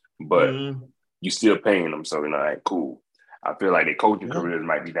coach. But you still paying them, so like, cool. I feel like their coaching careers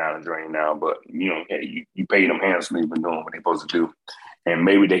might be down the drain now, but hey, you pay them handsomely for doing what they're supposed to do. And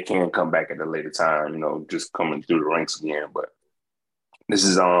maybe they can come back at a later time, just coming through the ranks again. But this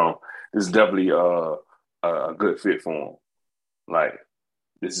is definitely a good fit for them. Like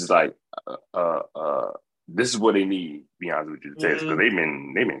this is like this is what they need. To be honest with you, because they've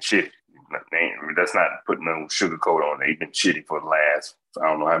been shitty. That's not putting no sugarcoat on. They've been shitty for the last I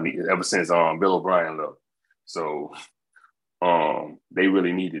don't know how many ever since Bill O'Brien left. So they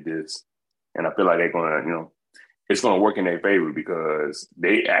really needed this, and I feel like they're gonna it's gonna work in their favor because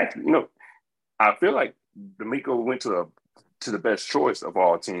they actually I feel like D'Amico went to the best choice of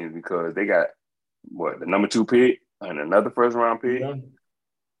all teams because they got the number 2 pick and another first round pick. Yeah.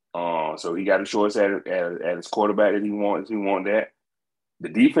 So he got a choice at his quarterback that he wants. He want that. The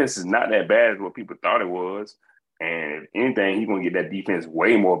defense is not that bad as what people thought it was, and if anything, he's gonna get that defense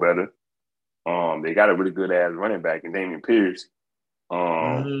way more better. They got a really good ass running back in Damian Pierce. So you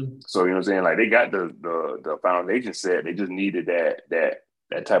know what I'm saying? Like they got the foundation set. They just needed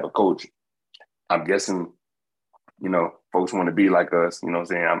that type of coach. I'm guessing, folks want to be like us. You know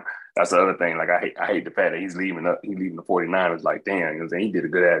what I'm saying? That's the other thing. Like I hate the fact that he's leaving the 49ers. Like, damn, you know what I'm saying? He did a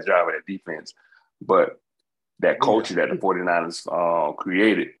good ass job at that defense. But that culture that the 49ers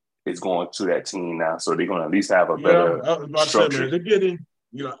created is going to that team now. So they're gonna at least have a better structure. They're getting,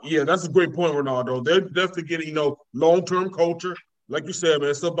 that's a great point, Ronaldo. They're definitely getting, long-term culture. Like you said,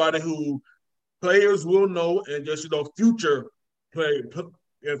 man, somebody who players will know and just, future players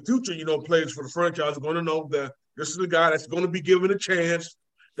for the franchise are going to know that this is the guy that's going to be given a chance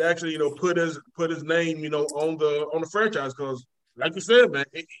to actually, put his name, on the franchise. Because, like you said, man,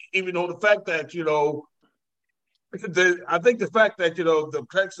 even though the fact that, I think the fact that, the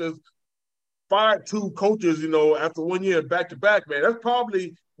Texans fired 2 coaches, after 1 year back to back, man, that's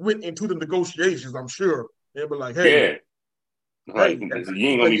probably went into the negotiations, I'm sure. They were like, hey, like, you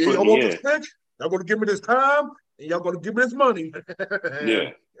ain't gonna be putting me in. Y'all gonna give me this time and y'all gonna give me this money.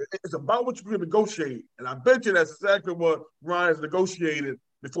 Yeah. It's about what you're gonna negotiate. And I bet you that's exactly what Ryan's negotiated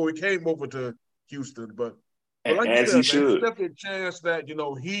before he came over to Houston. But like you said, man, there's definitely a chance that,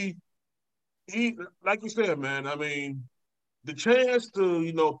 he like you said, man, I mean, the chance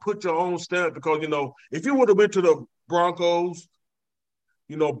to, put your own stamp because, if you would have went to the Broncos,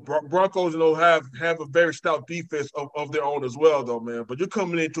 Broncos, have a very stout defense of their own as well, though, man. But you're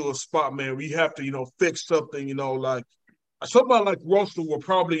coming into a spot, man, where you have to, fix something, like somebody like Russell will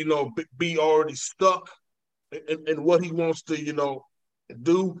probably, be already stuck in what he wants to,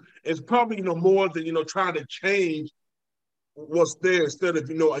 do. It's probably, more than, trying to change what's there instead of,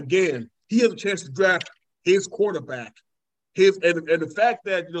 again, he has a chance to draft his quarterback. And the fact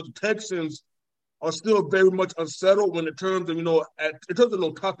that, the Texans are still very much unsettled in terms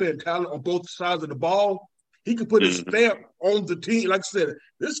of top end talent on both sides of the ball. He could put his stamp on the team. Like I said,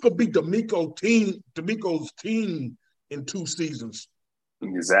 this could be D'Amico's team in 2 seasons.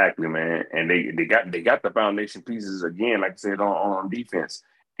 Exactly, man. And they got the foundation pieces again, like I said, on defense.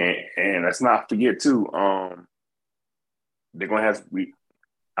 And let's not forget too, they're gonna have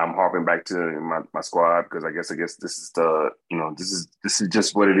I'm harping back to my squad because I guess this is this is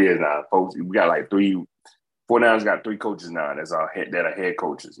just what it is now, folks. We got like 49ers got 3 coaches now that are head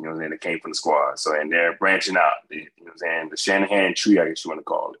coaches, you know what I'm saying, that came from the squad. So and they're branching out, you know what I'm saying, the Shanahan tree, I guess you want to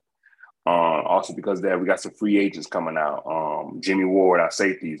call it. Also because we got some free agents coming out. Jimmy Ward, our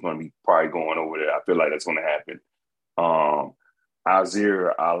safety, is going to be probably going over there. I feel like that's going to happen.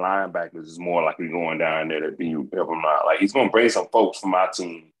 Alzir, our linebackers, is more likely going down there to be help him out. Like he's going to bring some folks from our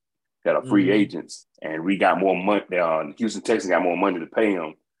team that are free agents, and we got more money. Houston Texans got more money to pay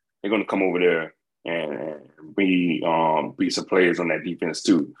them. They're going to come over there and be some players on that defense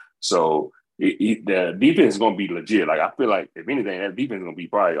too. So the defense is going to be legit. Like I feel like if anything, that defense is going to be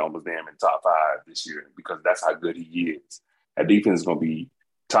probably almost damn in top 5 this year because that's how good he is. That defense is going to be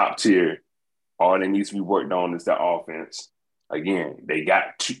top tier. All that needs to be worked on is the offense. Again, they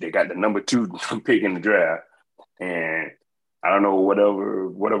got the number 2 pick in the draft, and I don't know whatever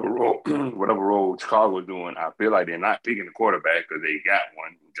role Chicago's doing. I feel like they're not picking the quarterback because they got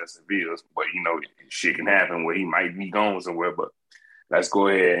one, Justin Fields. But shit can happen where he might be gone somewhere. But let's go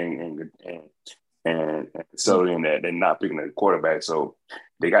ahead and settle in that they're not picking the quarterback. So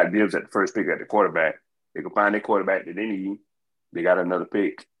they got dibs at the first pick at the quarterback. They can find their quarterback that they need. They got another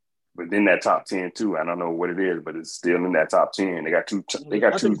pick. But then that top 10 too, I don't know what it is, but it's still in that top 10. They got two. I think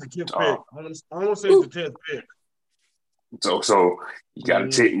it's the 10th pick. I want to say it's the 10th pick. So you got to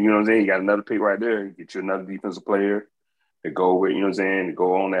take, you know what I'm saying? You got another pick right there. Get you another defensive player to go with, you know what I'm saying, to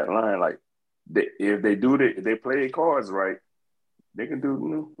go on that line. Like, if they play their cards right, they can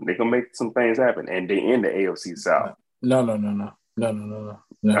do, they can make some things happen. And they in the AFC South. No.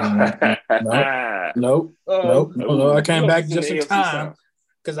 I came back just in time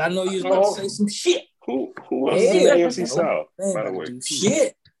because I know you was about to say some shit. Who else is in the AFC South, by the way?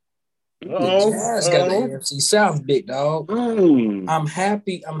 Shit. The Jazz got the AFC South, big dog. I'm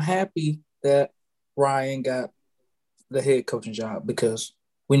happy that Ryan got the head coaching job because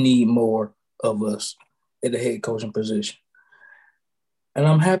we need more of us at the head coaching position. And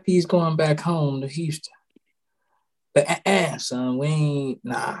I'm happy he's going back home to Houston. But son, we ain't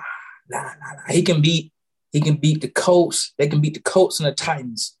nah. He can beat the Colts. They can beat the Colts and the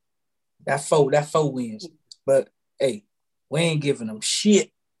Titans. That four wins. But hey, we ain't giving them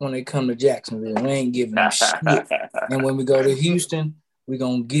shit when they come to Jacksonville. We ain't giving them shit. And when we go to Houston, we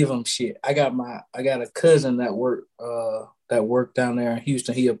gonna give them shit. I got a cousin that worked down there in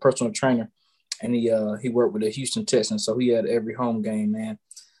Houston. He a personal trainer, and he worked with the Houston Texans, so he had every home game, man.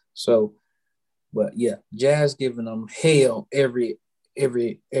 So, but yeah, Jazz giving them hell every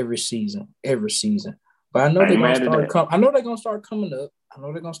season. But I know they're gonna start coming up.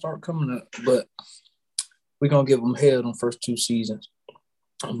 But we're gonna give them hell in the first 2 seasons.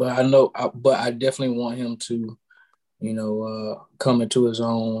 But I definitely want him to, come into his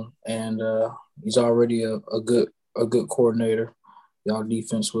own, and he's already a good coordinator. Y'all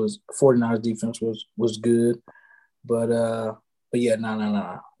 49ers defense was good, but yeah,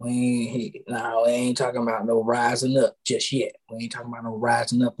 no. We ain't talking about no rising up just yet. We ain't talking about no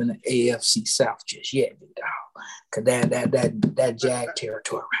rising up in the AFC South just yet, big dog. Cause that Jag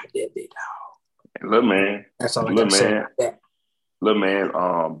territory right there, big dog. Look, man. That's all I got to say about that. Look, man,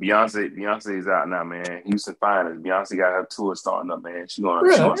 Beyonce's out now, man. Houston Finest. Beyonce got her tour starting up, man. She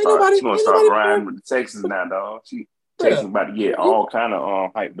gonna start riding with the Texans now, dog. Texans about to get all kind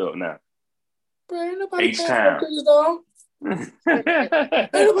of hyped up now. Bro, ain't nobody H-Town. dog.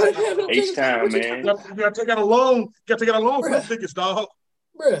 H-Town, man. You gotta take out a loan. For the tickets, dog.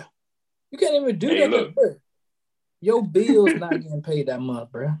 Bro, you can't even do that, bro. Your bills not getting paid that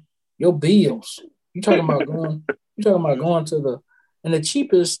month, bro. Your bills. You talking about going to the. And the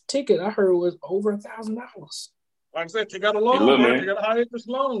cheapest ticket I heard was over $1,000. Like I said, take out a loan, man. Take out a high interest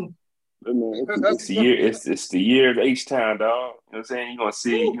loan. It's the year of H-Town, dog. You know what I'm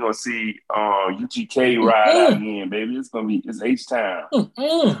saying? You're gonna see UGK ride out again, baby. It's H-Town.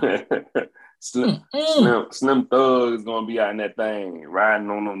 Slim Thug is gonna be out in that thing, riding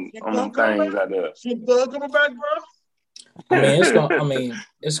on them things out there. Slim Thug coming back, bro. It's gonna be.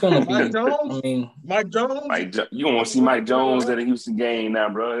 Mike Jones. You gonna see Mike Jones at a Houston game now,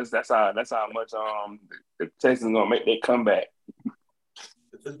 bro. That's how much the Texans gonna make their comeback.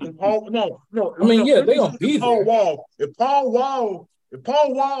 They're gonna be there. If Paul Wall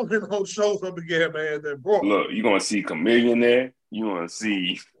shows up again, man, then bro. Look, you're gonna see Chameleon there. You're gonna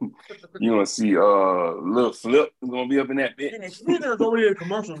see Lil Flip is gonna be up in that bit. Chameleon's already in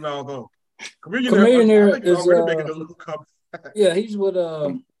commercials now, though. Chameleon is yeah, he's with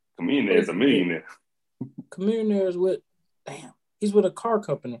Chameleon is a millionaire. Chameleon is with he's with a car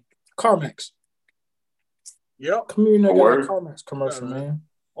company, CarMax. Yep. Chameleon got a CarMax commercial, man.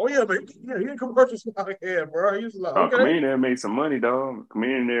 Oh yeah, but he in commercials out here, bro. He's like, okay. Chameleon made some money, dog.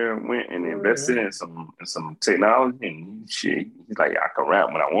 Chameleon went and invested in some technology and shit. He's like, I can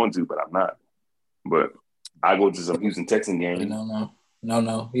rap when I want to, but I'm not. But I go to some Houston Texans games.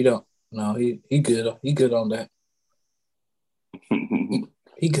 No, he don't. No, he good. He good on that.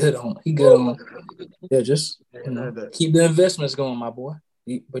 He good on. Yeah, just keep the investments going, my boy.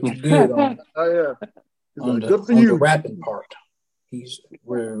 But you good on. Oh yeah. On the rapping part.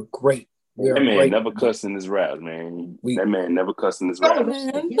 We're great. That man never cussed in his raps, man. That man never cussed in his raps.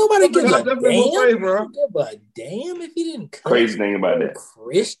 Man, nobody gives a damn. Give a damn if he didn't cuss. Crazy thing about that.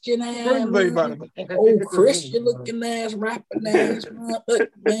 Christian ass, old Christian looking ass, rapping ass,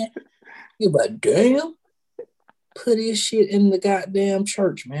 man. Give a damn. Put his shit in the goddamn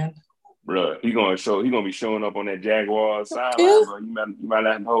church, man. Bro, he gonna be showing up on that Jaguar sideline, bro. You might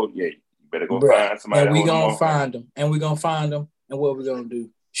not hold. Yeah, Better go Bruh. find somebody. And we gonna find him. And we're gonna find him. And what we gonna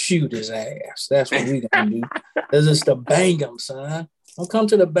do? Shoot his ass. That's what we gonna do. That's just to bang him, son. Don't come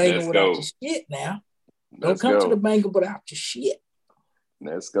to the banging without your shit now. Don't come to the banging without your shit.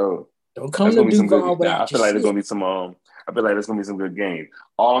 Let's go. Don't come to Duval without your shit. I feel like there's gonna be some. I feel like there's gonna be some good games.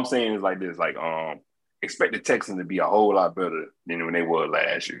 All I'm saying is like this: like expect the Texans to be a whole lot better than when they were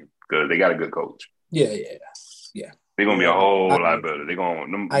last year because they got a good coach. Yeah. They're gonna be a whole lot better. You're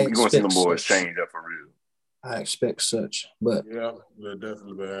gonna see them boys change up for real. I expect such, but yeah,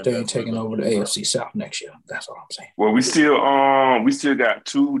 definitely, man. They ain't taking over the AFC South next year. That's all I'm saying. Well, we still got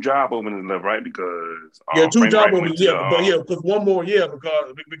 2 job openings left, right? Because 2 job openings, because one more,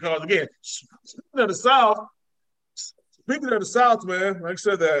 because again, speaking of the South, man, like I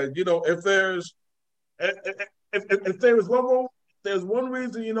said that if there's one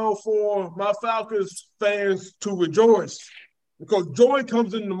reason for my Falcons fans to rejoice, because joy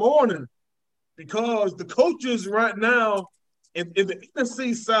comes in the morning. Because the coaches right now in the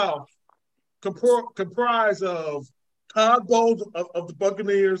NFC South comprise of Todd Bowles of the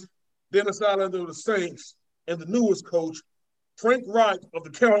Buccaneers, Dennis Allen of the Saints, and the newest coach, Frank Reich of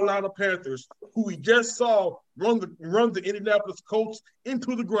the Carolina Panthers, who we just saw run the Indianapolis Colts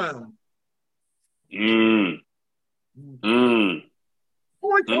into the ground. Boy,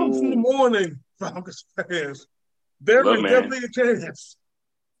 comes in the morning, Falcons fans. There is definitely a chance.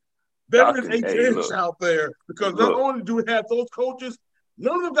 There is a chance out there because not only do we have those coaches,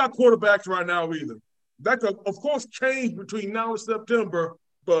 none of them got quarterbacks right now either. That could, of course, change between now and September,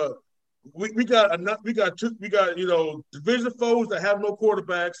 but we got division foes that have no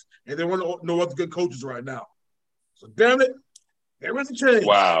quarterbacks, and they want to know other good coaches right now. So damn it, there is a chance.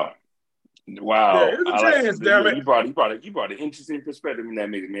 Wow. There is a chance, damn it. You brought an interesting perspective in that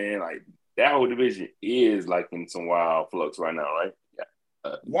mix, man. Like that whole division is like in some wild flux right now, right?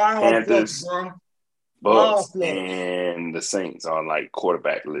 Wild Panthers, flux, bro. Bucks, and the Saints on like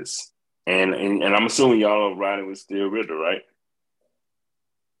quarterback lists. And I'm assuming y'all are riding with Steel Ritter, right?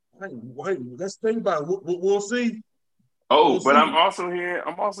 Wait, let's think about it. We'll see. I'm also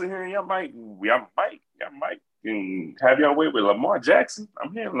hearing y'all might have y'all wait with Lamar Jackson.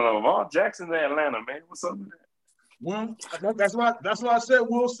 I'm hearing Lamar Jackson in Atlanta, man. What's up with that? Well, that's why I said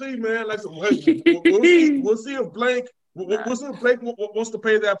we'll see, man. Like we'll see. We'll see if Blake. We'll see if Blake wants to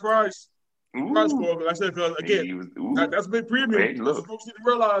pay that price. Price for it. Like I said, because again, that's a big premium. Hey, look. Folks need to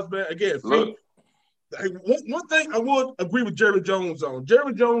realize, man. Again, one thing I would agree with Jerry Jones on.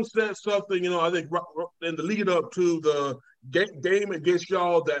 Jerry Jones said something, I think in the lead up to the game against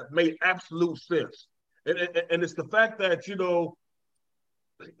y'all that made absolute sense, and it's the fact that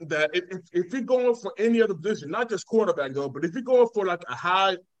that if you're going for any other position, not just quarterback though, but if you're going for like a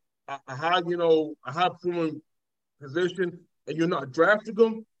high performing position and you're not drafting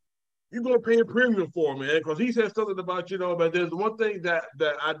them, you're gonna pay a premium for him, man. Because he said something about but there's one thing that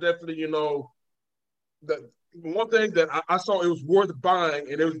I definitely that one thing that I saw it was worth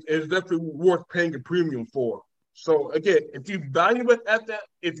buying and it was definitely worth paying a premium for. So again, if you value it at that,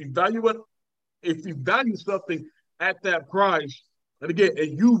 if you value something at that price. And again,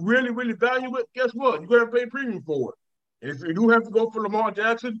 if you really, really value it, guess what? You're going to pay a premium for it. And if you do have to go for Lamar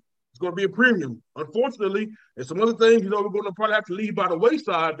Jackson, it's going to be a premium. Unfortunately, there's some other things, we're going to probably have to leave by the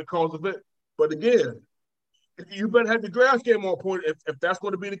wayside because of it. But again, you better have your grass game on point if that's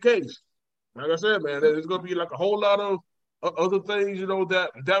going to be the case. Like I said, man, there's going to be like a whole lot of other things,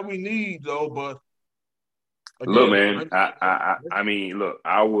 that we need, though. But again, look, man, I mean, look,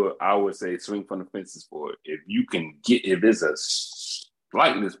 I would say swing from the fences for it. If there's a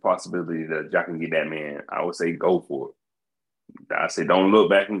slightest possibility that y'all can get that man, I would say go for it. I say don't look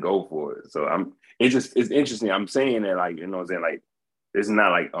back and go for it. So it's interesting. I'm saying that like, like it's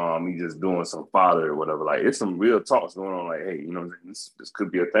not like me just doing some fodder or whatever. Like it's some real talks going on. Like, hey, this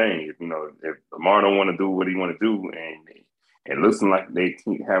could be a thing. If Lamar don't want to do what he want to do, and it looks like they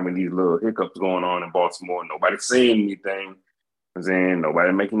keep having these little hiccups going on in Baltimore. Nobody's saying anything. I'm saying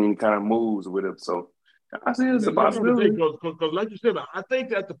nobody making any kind of moves with it. So I see it's a possibility. Because like you said, I think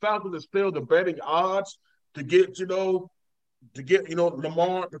that the Falcons are still the betting odds to get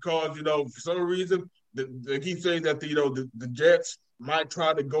Lamar, because for some reason they keep saying that the Jets might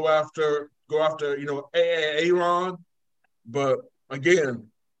try to go after Aaron, but again,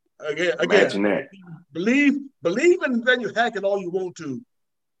 imagine that. Believe in Nathaniel Hackett all you want to,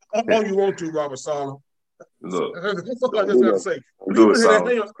 Robert Saleh. Look, that's all I just have to say.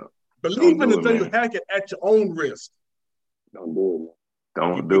 Believe in Nathaniel Hackett at your own risk. Don't do it.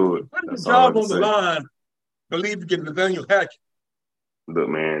 Don't do it. Put the job on the line. Believe you get Nathaniel Hackett. Look,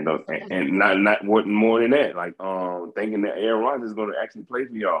 man, and not what more than that. Like, thinking that Aaron Rodgers is going to actually play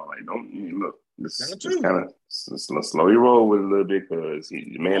for y'all. Like, don't look. Just kind of slow your roll with it a little bit because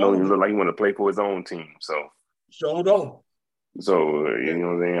the man don't even look like he want to play for his own team. So, sure don't. So you know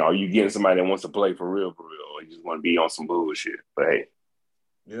what I'm saying? Are you getting somebody that wants to play for real, or you just want to be on some bullshit? But hey,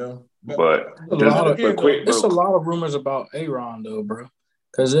 yeah. But there's a lot of rumors about Aaron though, bro.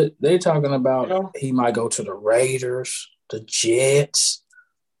 Because they talking about he might go to the Raiders, the Jets.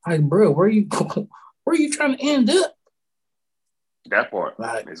 Like, bro, where you trying to end up? That part,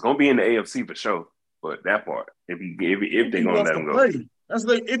 like, it's gonna be in the AFC for sure. But that part, if they're gonna let him go, that's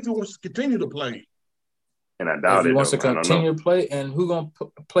like if he wants to continue to play. And I doubt if he wants to continue to play, and who gonna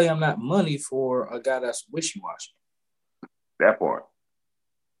play him that money for a guy that's wishy-washy? That part.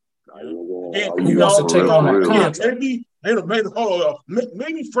 Who wants to take on that contract?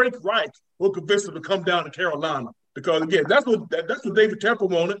 Maybe Frank Reich will convince him to come down to Carolina because again, that's what David Tepper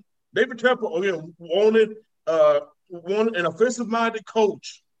wanted. David Tepper wanted an offensive-minded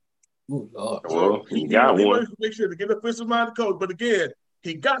coach. Ooh, Lord. Well, he got one. Make sure to get an offensive-minded coach, but again,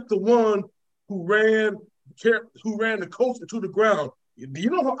 he got the one who ran the coach to the ground. Do you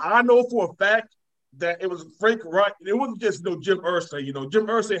know how I know for a fact that it was Frank Reich? It wasn't just Jim Irsay. Jim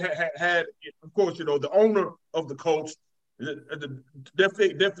Irsay had of course the owner of the coach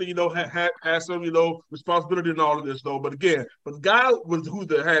definitely had some responsibility in all of this though. But again, the guy was who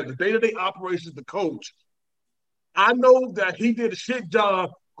had the day-to-day operations, the coach. I know that he did a shit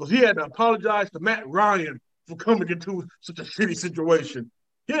job because he had to apologize to Matt Ryan for coming into such a shitty situation.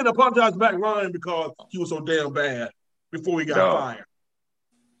 He had to apologize to Matt Ryan because he was so damn bad before he got fired.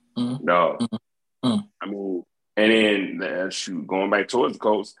 No. I mean, and then going back towards the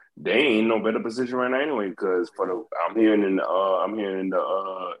Colts, they ain't no better position right now anyway because I'm hearing in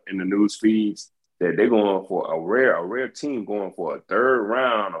the news feeds that they're going for a rare team going for a third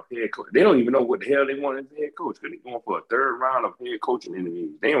round of head coach. They don't even know what the hell they want as the head coach because they're going for a third round of head coaching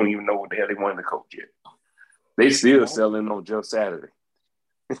interviews. They don't even know what the hell they want to coach yet. They still selling on Jeff Saturday.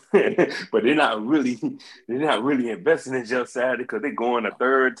 But they're not really investing in Jeff Saturday because they're going a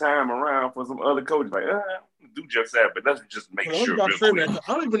third time around for some other coach. Like, do Jeff Saturday, but let's just make sure. I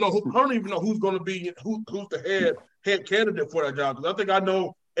don't even know who's going to be who's the head candidate for that job. Because I think I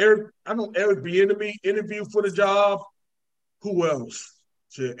know Eric Bieniemy interviewed for the job. Who else?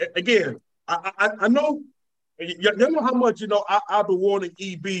 Again, I know. You know how much I've been wanting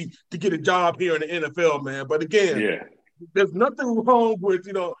EB to get a job here in the NFL, man. But again, there's nothing wrong with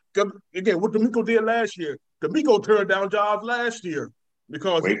again what D'Amico did last year. D'Amico turned down jobs last year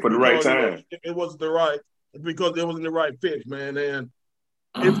because wait for the right time. It wasn't the right because it wasn't the right fit, man. And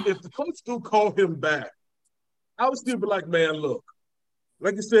if the coach still called him back, I would still be like, man, look,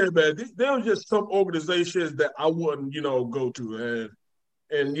 like you said, man, there were just some organizations that I wouldn't go to,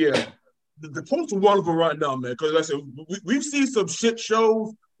 and yeah. The Colts are one of them right now, man. Because like I said, we've seen some shit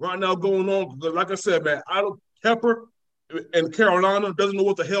shows right now going on. Like I said, man, Pepper and Carolina doesn't know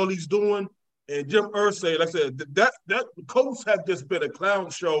what the hell he's doing. And Jim Irsay, like I said, that the Colts have just been a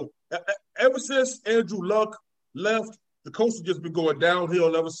clown show. Ever since Andrew Luck left, the Colts have just been going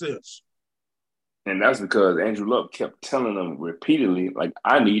downhill ever since. And that's because Andrew Luck kept telling them repeatedly, like,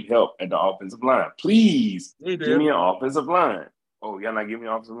 I need help at the offensive line. Please give me an offensive line. Oh, y'all not giving me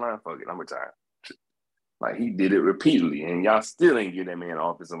an offensive line? Fuck it, I'm retired. Like, he did it repeatedly, and y'all still ain't give that man an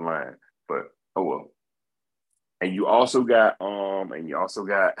offensive line. But, oh well. And you also got,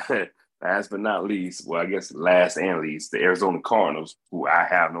 last but not least, well, I guess last and least, the Arizona Cardinals, who I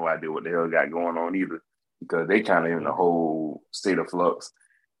have no idea what the hell got going on either, because they kind of in the whole state of flux.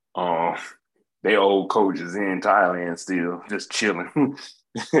 Their old coach is in Thailand still, just chilling,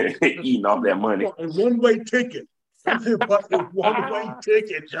 eating off that money. A one-way ticket. That's a one-way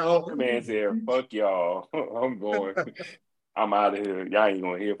ticket, y'all. The man said, fuck y'all. I'm going. I'm out of here. Y'all ain't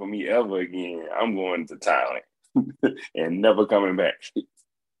going to hear from me ever again. I'm going to Thailand and never coming back.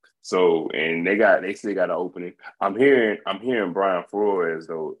 So, and they still got an opening. I'm hearing Brian Flores,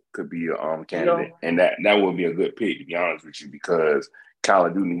 though, could be a candidate. And that would be a good pick, to be honest with you, because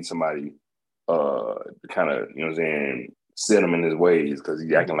Kyler do need somebody to kind of, you know what I'm saying, set him in his ways because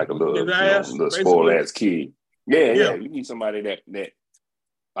he's acting like a little spoiled ass kid. Yeah. You need somebody that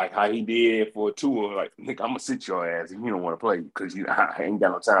like how he did for a tour, like, Nick, I'm gonna sit your ass if you don't want to play because I ain't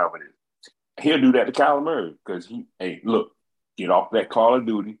got no time for this. He'll do that to Kyler Murray because look, get off that Call of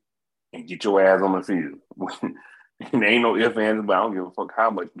Duty and get your ass on the field. And there ain't no ifs, ands, but I don't give a fuck how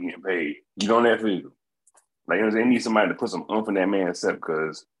much you getting paid. Get on that field. Like, you know, they need somebody to put some oomph in that man's step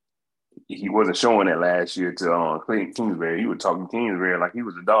because he wasn't showing that last year to Clayton Kingsbury. He was talking Kingsbury like he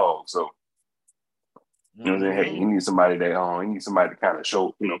was a dog. So You know what I'm saying? Hey, he needs somebody to kind of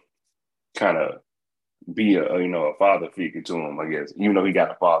show, kind of be a father figure to him, I guess. Even though he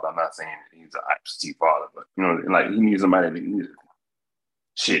got a father, I'm not saying that he's an absentee father, but like he needs somebody that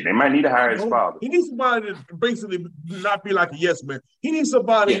shit. They might need to hire his father. He needs somebody to basically not be like a yes man. He needs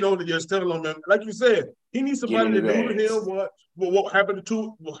somebody, to just tell him, like you said, he needs somebody to do to him what happened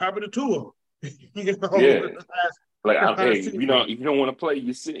to him. Yeah. Like, if you don't want to play,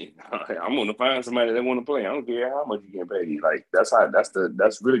 you sit. I'm going to find somebody that want to play. I don't care how much you get paid. Like that's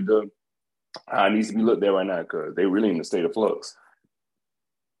really how it needs to be looked at right now because they really in a state of flux.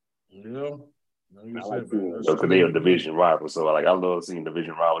 Yeah. Because they are division rivals. So like I love seeing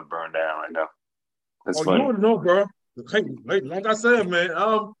division rivals burn down right now. That's funny. You want to know, bro? Hey, like I said, man.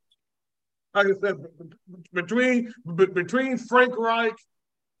 Like I said, between Frank Reich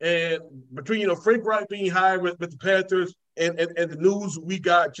and between Frank Reich being hired with the Panthers and the news we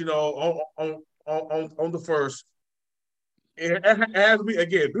got, on the first, as we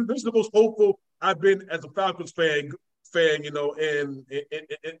again, this is the most hopeful I've been as a Falcons fan, in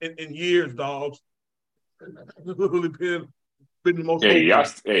years, dogs. Really been the most hopeful.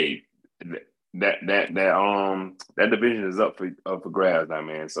 That division is up for grabs now,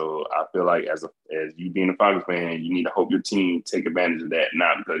 man. So I feel like as you being a Falcons fan, you need to hope your team take advantage of that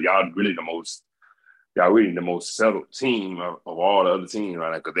now because y'all really the most settled team of all the other teams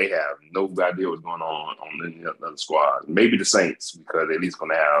right now because they have no idea what's going on any other squad. Maybe the Saints because they're at least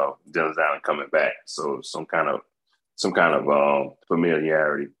going to have Dennis Allen coming back, so some kind of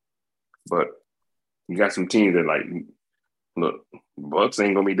familiarity. But you got some teams that like, look, Bucks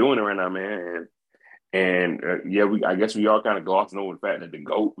ain't gonna be doing it right now, man. And I guess we all kind of glossing over the fact that the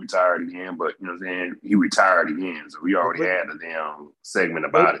GOAT retired again, but you know what I'm saying? He retired again, so we already had a damn segment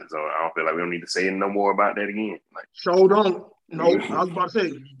about it. So I don't feel like we don't need to say no more about that again. Like, so don't. No, I was about to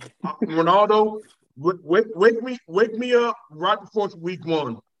say, Ronaldo, wake me up right before week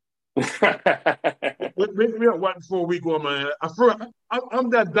one. Wake me up right before week one, man. I'm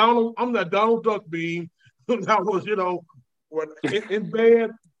that Donald Duck beam that was, in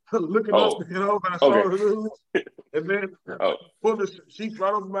bed looking up, and I saw the news, and then put the sheets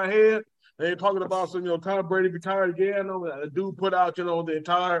right over my head. And they're talking about some, Tom Brady retired again. The dude put out,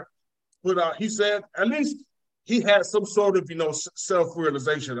 he said at least he had some sort of,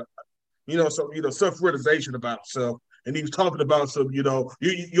 self-realization, self-realization about himself. And he was talking about some, you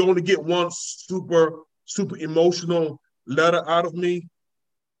only get one super emotional letter out of me.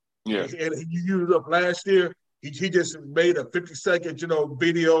 Yeah. And you used it up last year. He just made a 50-second,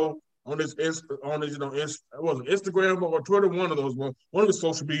 video on his Instagram or Twitter, one of the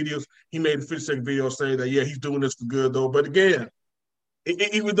social medias. He made a 50-second video saying that he's doing this for good though. But again,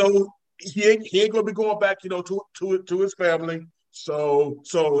 even though he ain't gonna be going back, to his family. So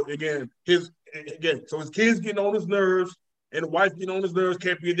again, his kids getting on his nerves and the wife getting on his nerves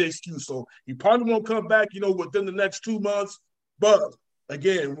can't be the excuse. So he probably won't come back, within the next 2 months. But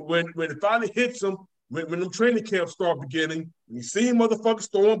again, when it finally hits him. When them training camps start beginning, you see motherfuckers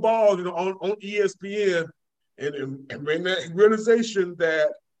throwing balls, on ESPN, and when that realization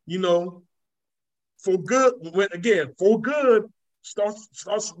that, for good starts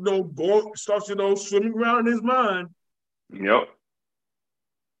swimming around in his mind. Yep.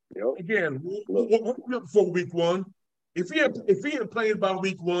 Again, before week one. If he had played by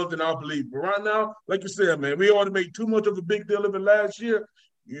week one, then I'll believe. But right now, like you said, man, we ought to make too much of a big deal of it last year.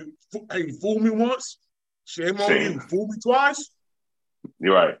 You fool me once, shame on you. Fool me twice.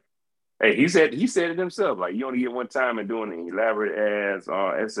 You're right. Hey, he said it himself. Like you only get one time in doing an elaborate ass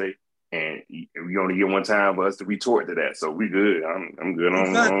essay, and you only get one time for us to retort to that. So we good. I'm good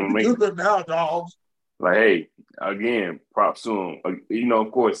on making good now, dogs. Like, hey, again, props to him.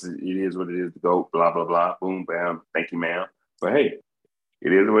 Of course, it is what it is to go. Blah blah blah. Boom, bam. Thank you, ma'am. But hey,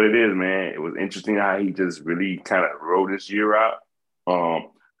 it is what it is, man. It was interesting how he just really kind of rode this year out.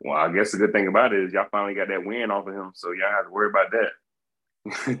 Well, I guess the good thing about it is y'all finally got that win off of him, so y'all have to worry about that.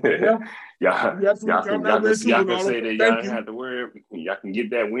 y'all can say that y'all don't have to worry. Y'all can get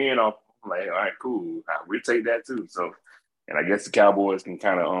that win off. I'm like, all right, cool. We'll take that too. So, and I guess the Cowboys can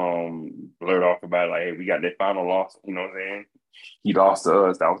kind of blurt off about it, like, hey, we got that final loss. You know what I'm saying? He lost to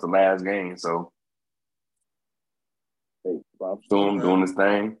us. That was the last game. So, hey, Bob Storm doing this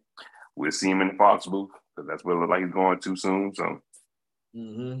thing. We'll see him in the Fox booth because that's what it looks like he's going too soon. So.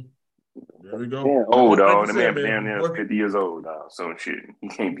 Mm-hmm. There we go. Man, old dog. The man down there 50 years old, dog. So shit, he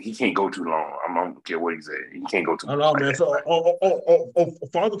can't go too long. I don't care what he said. He can't go too long. I know, man. So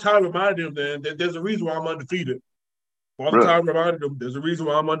Father Time reminded him that there's a reason why I'm undefeated. Father Time reminded him there's a reason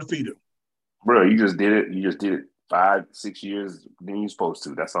why I'm undefeated. Bro, you just did it. 5, 6 years than you're supposed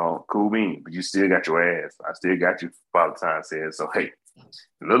to. That's all. Cool bean. But you still got your ass. I still got you, Father Time said. So, hey,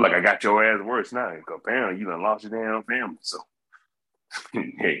 it look like I got your ass worse now. Apparently, you done lost your damn family. So,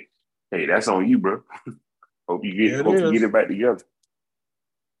 hey, that's on you, bro. Hope you get it back together.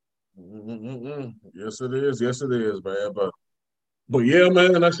 Yes, it is. Yes, it is, man. But yeah,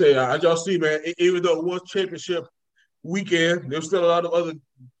 man. Like I say, as y'all see, man, even though it was championship weekend, there's still a lot of other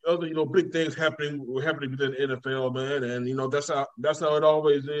big things happening within the NFL, man. And that's how it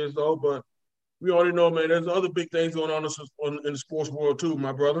always is, though. But we already know, man. There's other big things going on in the sports world too,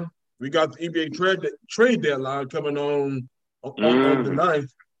 my brother. We got the NBA trade deadline coming on the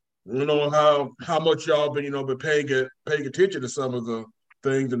 9th. You know how much y'all been paying attention to some of the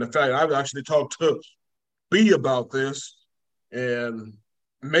things, and the fact I've actually talked to B about this, and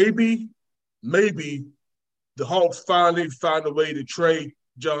maybe the Hawks finally find a way to trade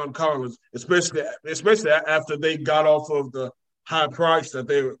John Collins, especially after they got off of the high price that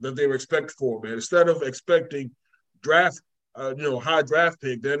they were expected for, man. Instead of expecting high draft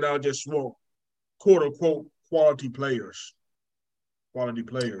pick, they're now just quote unquote quality players. I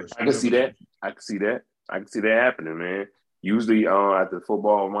can see that. I can see that happening, man. Usually, after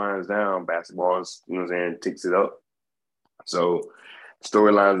football winds down, basketball is, ticks it up. So,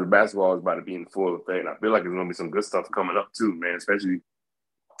 storylines with basketball is about to be in full effect. And I feel like there's going to be some good stuff coming up too, man, especially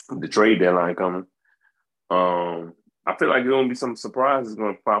the trade deadline coming. I feel like there's going to be some surprises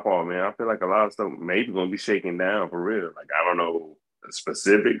going to pop off, man. I feel like a lot of stuff maybe going to be shaken down for real. Like, I don't know the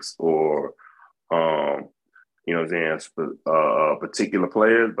specifics or, particular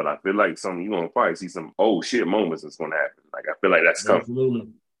players, but I feel like you're going to probably see some oh shit moments that's going to happen. Like, I feel like that's coming. Absolutely.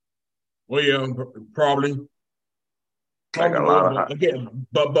 Well, yeah, probably. Like a lot of again,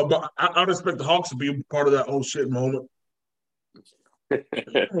 but I'd expect the Hawks to be a part of that oh shit moment. I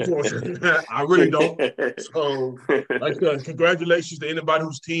really don't. So, congratulations to anybody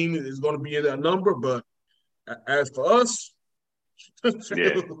whose team is going to be in that number. But as for us, we're just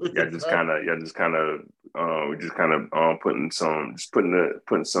kind of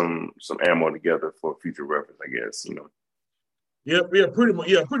putting some ammo together for future reference, I guess. Yeah, pretty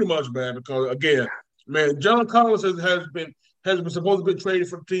much, man. Because again, man, John Collins has been supposed to be traded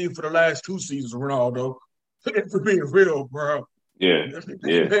for the team for the last 2 seasons. Ronaldo, for being real, bro. Yeah.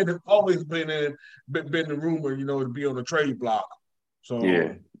 Man, it's always been the rumor, to be on the trade block. So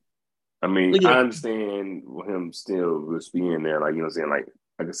yeah. I mean, I understand him still just being there, like, like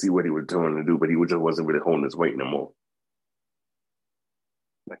I could see what he was doing to do, but he just wasn't really holding his weight no more.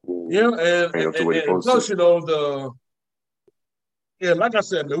 Like, and plus, like I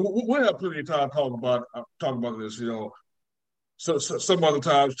said, we'll have plenty of time to talk about this, So some other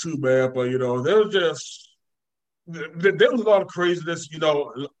times too, man. But there was a lot of craziness,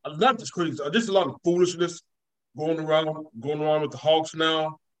 not just crazy, just a lot of foolishness going around with the Hawks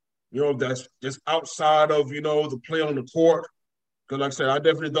now. That's just outside of the play on the court. Because, like I said, I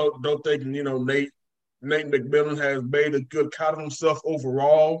definitely don't think Nate McMillan has made a good count of himself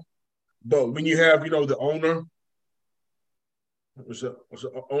overall. But when you have the owner, but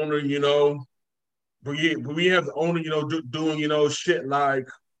we have the owner doing shit like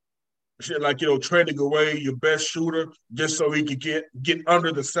trading away your best shooter just so he could get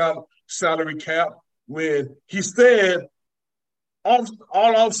under the salary cap, when he said all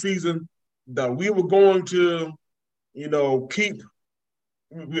off season that we were going to keep.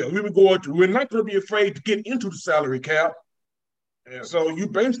 We're not going to be afraid to get into the salary cap. And so you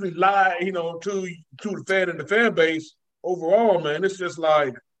basically lie, to the fan and the fan base overall, man. It's just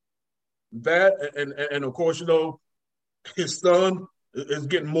like that. And of course, his son is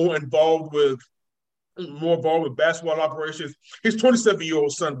getting more involved with basketball operations. His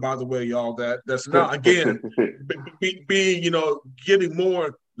 27-year-old son, by the way, y'all, that's now, again, being, getting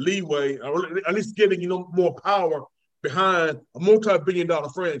more leeway, or at least getting, more power behind a multi-billion-dollar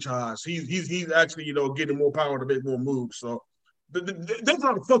franchise. He's actually, getting more power to make more moves. So there's a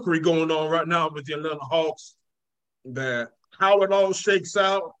lot of fuckery going on right now with the Atlanta Hawks, that how it all shakes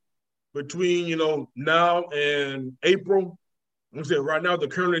out between, now and April. I'm saying right now they're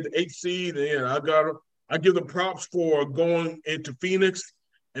currently the 8th seed, and I give them props for going into Phoenix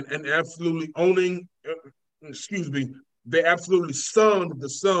and absolutely owning. They absolutely stunned the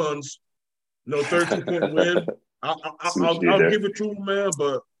Suns. 32-point win. I'll give it to them, man.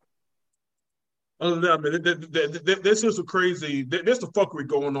 But other than that, man, this is a crazy. There's the fuckery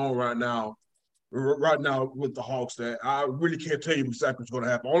going on right now with the Hawks that I really can't tell you exactly what's going to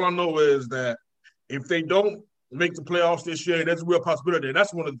happen. All I know is that if they don't make the playoffs this year, that's a real possibility. And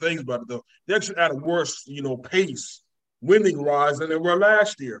that's one of the things about it, though. They're actually at a worse, pace, winning-wise, than they were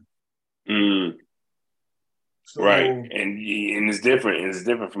last year. So, right, and it's different. It's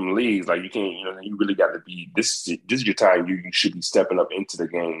different from leagues. Like you can't, you really got to be. This is your time. You should be stepping up into the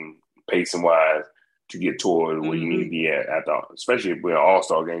game, pacing wise, to get toward where you need to be at the, especially with an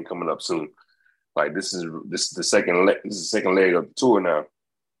All-Star game coming up soon. Like this is the second leg. This is the second leg of the tour now,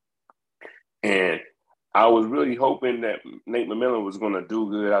 and I was really hoping that Nate McMillan was going to do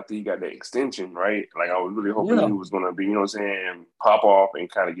good after he got that extension, right? Like I was really hoping he was going to be, pop off and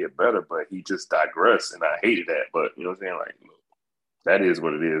kind of get better, but he just digressed, and I hated that. But like that is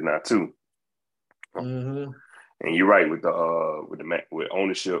what it is now too. Mm-hmm. And you're right with with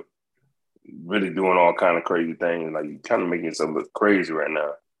ownership really doing all kind of crazy things. Like you kind of making something look crazy right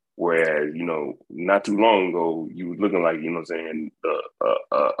now. Whereas not too long ago you was looking like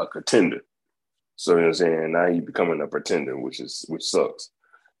a contender. So now you becoming a pretender, which sucks.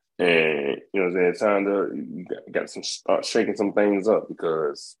 And it's time you got some start shaking some things up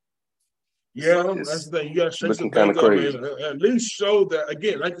because that's the thing. You got to shake some things up, crazy. man. At least show that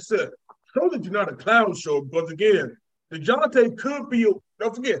again, like I said, show that you're not a clown show. Because again, DeJounte could be.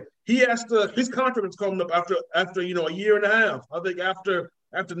 Don't forget, he has to. His contract is coming up after a year and a half. I think after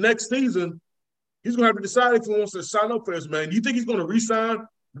next season, he's gonna have to decide if he wants to sign up for this. Man, you think he's gonna resign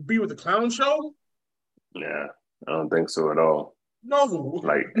to be with the clown show? Yeah, I don't think so at all. No,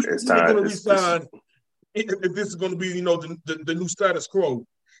 like it's time. Going to resign if this is going to be, the new status quo.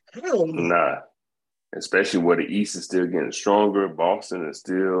 Hell no. Nah, especially where the East is still getting stronger. Boston is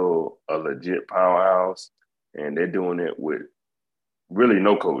still a legit powerhouse, and they're doing it with really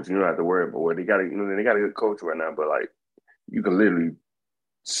no coach. You don't have to worry about what they got. They got a good coach right now, but like you can literally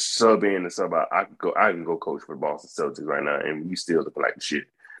sub in and sub out. I can go coach for Boston Celtics right now, and we still looking like shit.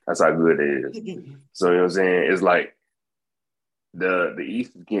 That's how good it is. So you know what I'm saying? It's like the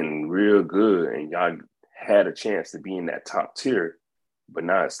East is getting real good, and y'all had a chance to be in that top tier, but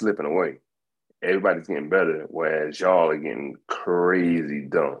now it's slipping away. Everybody's getting better, whereas y'all are getting crazy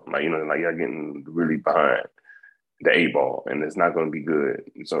dumb. Like like y'all getting really behind the 8-ball, and it's not going to be good.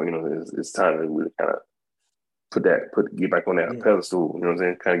 So it's time to really kind of get back on that pedestal. You know what I'm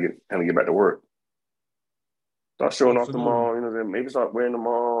saying? Kind of get back to work. Start showing off them all. Maybe start wearing them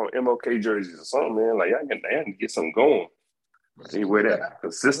all MLK jerseys or something, man. Like y'all can get something going. They wear that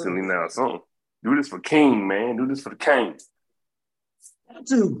consistently now or something. Do this for King, man. Do this for the King.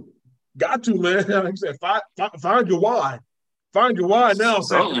 Got to, man. Like I said, find your why. Find your why now.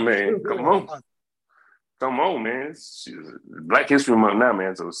 Something, man. Come on, man. It's Black History Month now,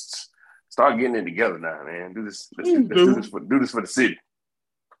 man. So start getting it together now, man. Do this. Let's do this for the city.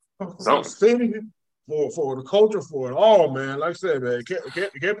 For the city, for the culture, for it all, man. Like I said, man,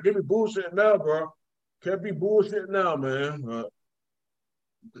 can't be bullshit now, bro. Can't be bullshit now, man.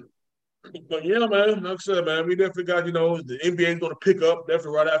 But yeah, man, like I said, man, we definitely got, the NBA is going to pick up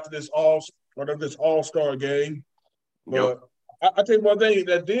definitely right after this All-Star game. But I tell you one thing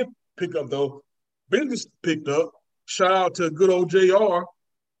that did pick up, though. Business picked up. Shout out to good old JR.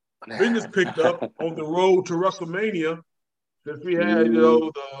 Business picked up on the road to WrestleMania. Since we had,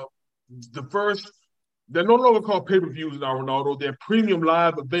 the first, they're no longer called pay-per-views now, Ronaldo. They're premium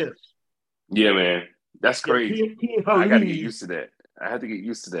live events. Yeah, man. That's crazy. I got to get used to that. I have to get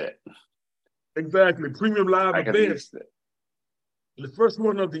used to that. Exactly. Premium live events. The first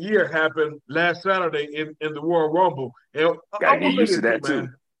one of the year happened last Saturday in the Royal Rumble. And gotta get used to that too.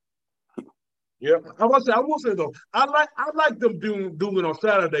 Yeah, I will say though, I like them doing on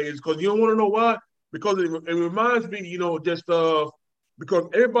Saturdays because you don't want to know why? Because it reminds me, just because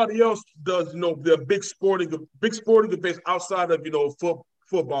everybody else does, the big sporting events outside of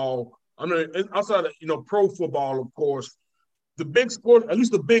football. I mean, outside of pro football, of course. The big sport, at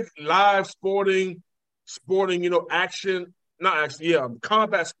least the big live sporting, action, not action,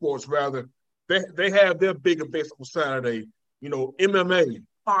 combat sports rather. They have their big events on Saturday. MMA,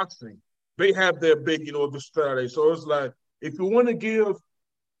 boxing, they have their big, events Saturday. So it's like if you want to give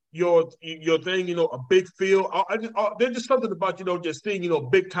your thing, a big feel, there's just something about just seeing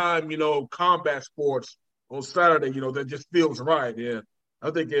big time, combat sports on Saturday, that just feels right. Yeah,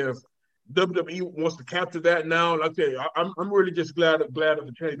 I think if WWE wants to capture that now. Like I say, I'm really just glad of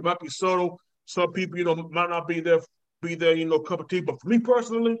the change. It might be subtle. Some people, might not be there, cup of tea. But for me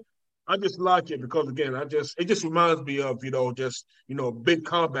personally, I just like it because again, it just reminds me of just big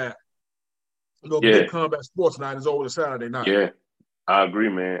combat. Big combat sports night is over the Saturday night. Yeah, I agree,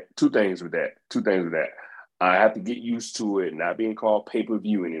 man. Two things with that. I have to get used to it not being called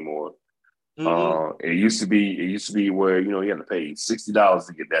pay-per-view anymore. Mm-hmm. It used to be where you had to pay $60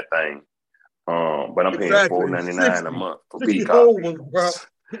 to get that thing. But I'm paying $4.99 a month for Peacock.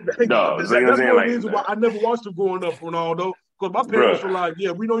 No, that's one reason why I never watched them growing up, Ronaldo. Because my parents were like,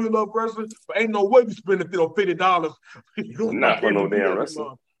 yeah, we know you love wrestling, but ain't no way you spending $50. Not for no damn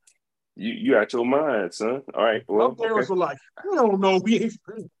wrestling. You out your mind, son. All right. Well, my parents were like, we don't know. We ain't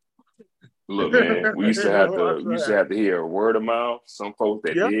spending. Look, man, we used to have to hear word of mouth. Some folks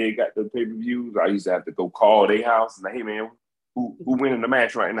that did got the pay-per-views, I used to have to go call their house and like, hey man, who winning the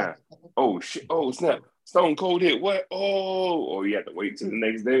match right now? Oh shit! Oh snap! Stone Cold hit what? Oh, or you have to wait till the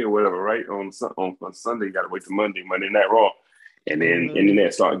next day or whatever, right? On Sunday, you got to wait till Monday Night Raw, and then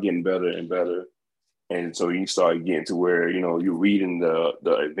internet started getting better and better, and so you start getting to where you're reading the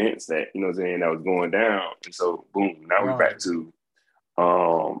events that that was going down, and so boom, now we're back to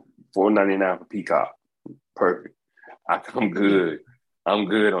 $4.99 for Peacock. Perfect. I'm good. I'm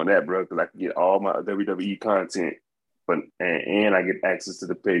good on that, bro, because I can get all my WWE content, and I get access to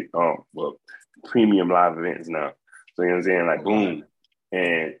the premium live events now. So you know what I'm saying? Like boom.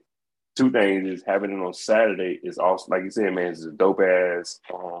 And two things is having it on Saturday is also, like you said, man, it's a dope ass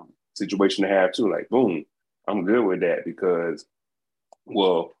situation to have too. Like boom, I'm good with that because,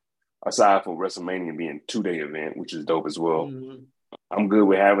 well, aside from WrestleMania being a 2-day event, which is dope as well. I'm good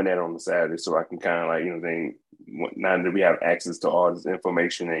with having that on the Saturday, so I can kind of like now that we have access to all this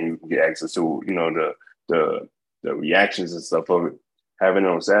information and you can get access to the reactions and stuff of it. Having it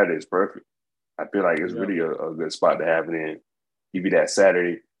on Saturday is perfect. I feel like it's really a good spot to have it in. Give you that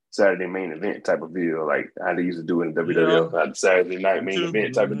Saturday main event type of deal, like how they used to do in the WWF, like the Saturday night main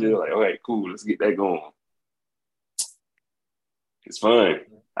event type of deal. Like, okay, cool, let's get that going. It's fun.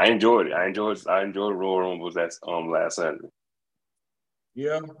 I enjoyed it. I enjoyed the Royal Rumbles that's last Saturday.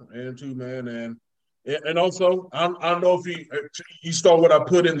 Yeah, and too, man, and also I don't know if you saw what I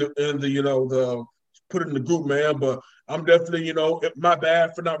put in the put in the group, man, but I'm definitely my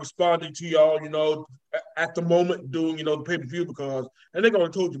bad for not responding to y'all at the moment doing the pay-per-view because and they're gonna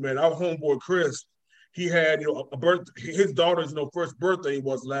told you, man, our homeboy Chris, he had a birthday, his daughter's first birthday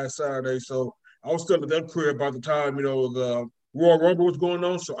was last Saturday, so I was still at that crib by the time the Royal Rumble was going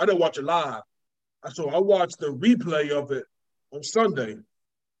on, so I didn't watch it live. So I watched the replay of it on Sunday,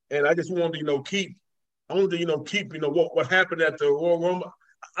 and I just wanted to keep what happened at the Royal Rumble.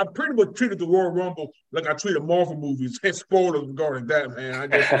 I pretty much treated the Royal Rumble like I treated Marvel movies. And spoilers regarding that, man. I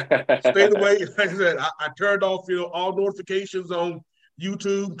just stayed away. Like I said, I turned off all notifications on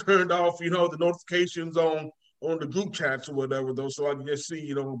YouTube. Turned off the notifications on the group chats or whatever though, so I can just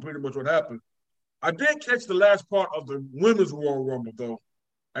see pretty much what happened. I did catch the last part of the women's Royal Rumble though.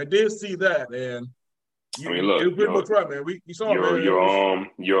 I did see that, and look, it was pretty much right, man. We saw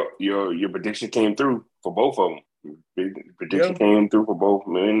your prediction came through for both of them. Prediction came through for both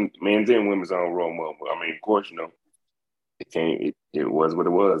men's and women's on Royal Rumble. I mean, of course, it was what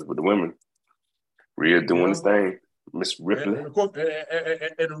it was with the women. Rhea doing this thing, Miss Ripley, and of course,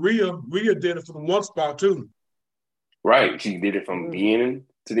 and Rhea did it from one spot too. Right, she did it from beginning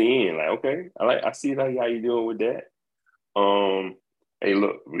to the end. Like, okay, I see how you doing with that. Hey,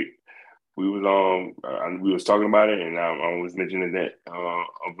 look, we was talking about it, and I was mentioning that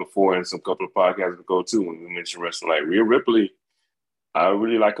before in some couple of podcasts ago too when we mentioned wrestling. Like Rhea Ripley, I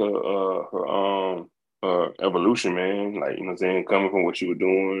really like her evolution, man. Like what I'm saying, coming from what she was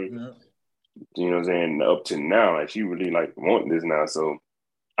doing, what I'm saying, up to now, like she really want this now. So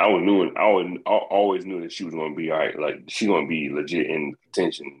I always knew that she was going to be all right. Like she's going to be legit in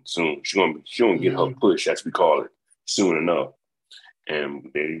contention soon. She's going to get her push, as we call it, soon enough. And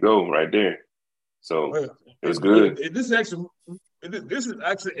there you go, right there. So it was good. This is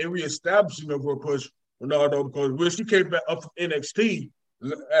actually a reestablishing of her push, Ronaldo, because when she came back up from NXT,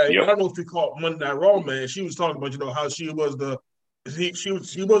 I don't know if you call it Monday Night Raw, man. She was talking about how she was the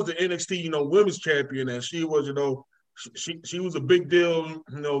NXT women's champion, and she was she was a big deal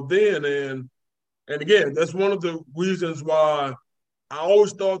then, and again that's one of the reasons why I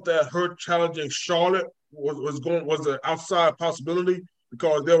always thought that her challenging Charlotte was an outside possibility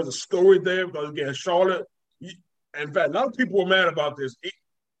because there was a story there. Because again, Charlotte, in fact, a lot of people were mad about this.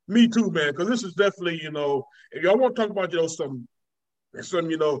 Me too, man. Because this is definitely, if y'all want to talk about some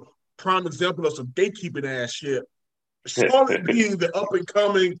prime example of some gatekeeping ass shit. Charlotte being the up and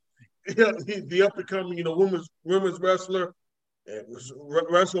coming women's wrestler.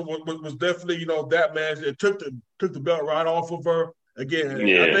 Wrestler was definitely that man that took the belt right off of her. Again,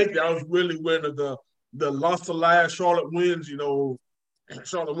 I think that was really when the lost the last Charlotte wins, things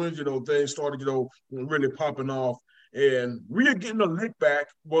started, really popping off. And Rhea getting a lick back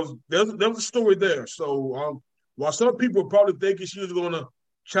there was a story there. So while some people were probably thinking she was going to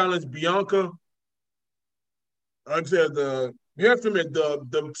challenge Bianca, like I said, you have to admit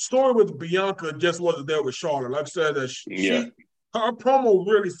the story with Bianca just wasn't there with Charlotte. Like I said, her promo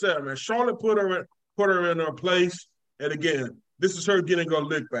really said, man, Charlotte put her in her place. And again, this is her getting her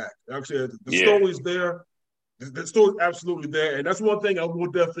lick back. Like I said, the story's there. The story's absolutely there. And that's one thing I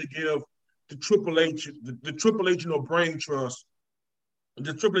will definitely give to Triple H, the Triple H, brain trust,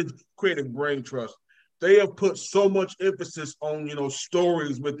 the Triple H creative brain trust. They have put so much emphasis on,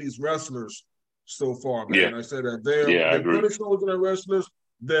 stories with these wrestlers so far, man. Yeah. I said that they're putting stories in their wrestlers.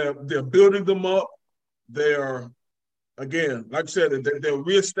 They're building them up. They're, again, like I said, they're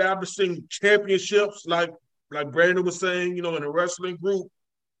reestablishing championships, like Brandon was saying, in a wrestling group.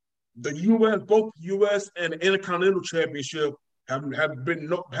 The both U.S. and the Intercontinental Championship haven't been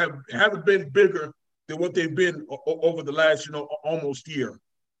bigger than what they've been over the last, almost year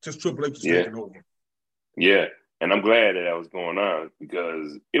since Triple H has taken over. Yeah, and I'm glad that was going on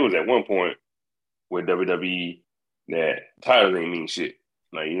because it was at one point with WWE that titles ain't mean shit.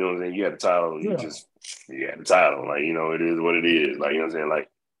 Like, you know what I'm saying? You had the title, you had the title. Like, it is what it is. Like, you know what I'm saying? Like,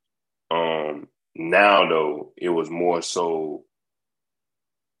 now though, it was more so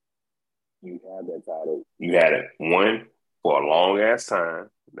you had that title. You had it, one, for a long ass time.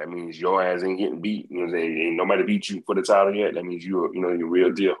 That means your ass ain't getting beat. You know what I'm saying? Ain't nobody beat you for the title yet. That means you're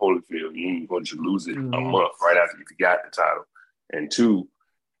real deal Holyfield. You ain't going to lose it a month right after you got the title. And two,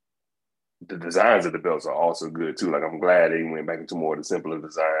 the designs of the belts are also good too. Like, I'm glad they went back into more of the simpler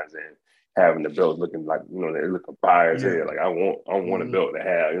designs and having the belts looking like, they look fire as hell. Like, I want a belt to have,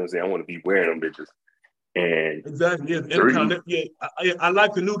 you know what I'm saying? I want to be wearing them bitches. And exactly, I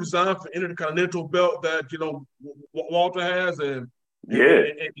like the new design for Intercontinental belt that Walter has, and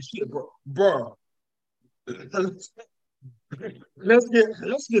shit, bro. Let's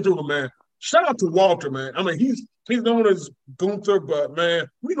get to it, man. Shout out to Walter, man. I mean, he's known as Gunther, but man,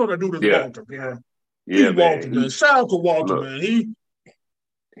 we gonna do this Walter, man. Yeah, Walter, man. Shout out to Walter, man. He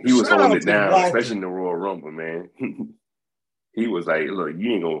was holding it down, especially in the Royal Rumble, man. He was like, "Look,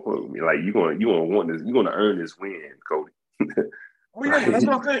 you ain't gonna fuck with me. Like, you gonna want this. You gonna earn this win, Cody." Oh yeah, that's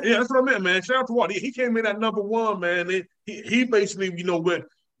what I'm saying. Yeah, that's what I meant, man. Shout out to Walter. He came in at number one, man. He basically, with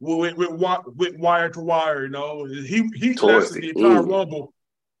wire to wire, he lasted the entire Rumble.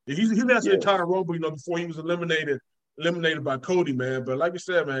 He lasted the entire Rumble, before he was eliminated by Cody, man. But like you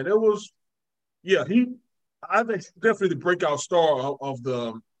said, man, it was, I think definitely the breakout star of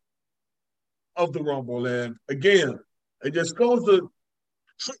the Rumble. And again, it just goes to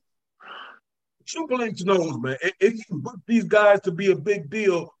Triple H knows, man. If you book these guys to be a big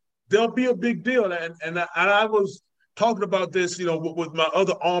deal, they'll be a big deal. And I was talking about this, with my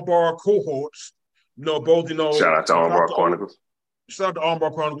other armbar cohorts. Both, Shout out to Armbar Chronicles. Shout out to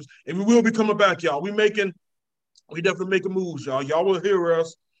Armbar Chronicles. And we will be coming back, y'all. We definitely making moves, y'all. Y'all will hear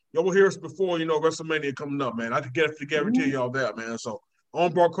us. Y'all will hear us before, WrestleMania coming up, man. I can guarantee y'all that, man. So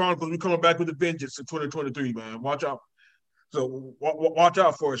Armbar Chronicles, we coming back with a vengeance in 2023, man. Watch out. So watch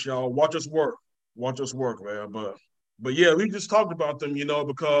out for us, y'all. Watch us work. Watch us work, man. But yeah, we just talked about them,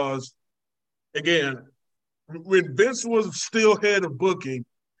 because again, when Vince was still head of booking,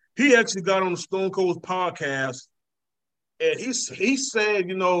 he actually got on the Stone Cold's podcast, and he said,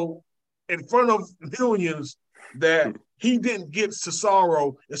 in front of millions, that he didn't get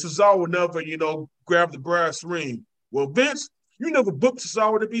Cesaro, and Cesaro would never, grab the brass ring. Well, Vince, you never booked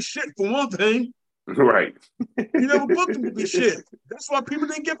Cesaro to be shit, for one thing. Right. You never booked him to be shit. That's why people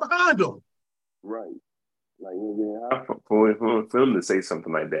didn't get behind him. Right. Like, for him to say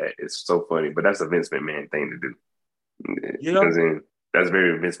something like that, it's so funny. But that's a Vince McMahon thing to do. Yeah. That's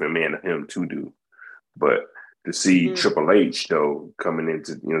very Vince McMahon of him to do. But to see Triple H, though, coming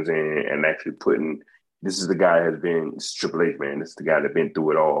into, and actually this is the guy that has been, it's Triple H, man. This is the guy that's been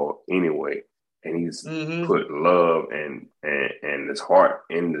through it all anyway. And he's put love and his heart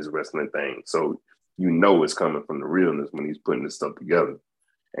in this wrestling thing. So it's coming from the realness when he's putting this stuff together.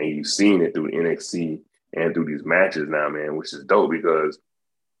 And you've seen it through NXT and through these matches now, man, which is dope because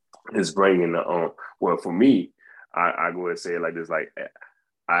it's bringing the well, for me, I go ahead and say it like this, like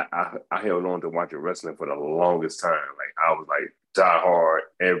I held on to watching wrestling for the longest time. Like, I was like die hard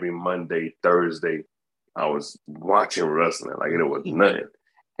every Monday, Thursday. I was watching wrestling like it was nothing.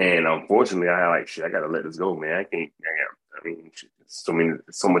 And unfortunately, I gotta let this go, man.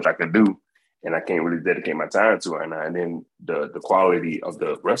 So much I can do, and I can't really dedicate my time to it right now. And then the quality of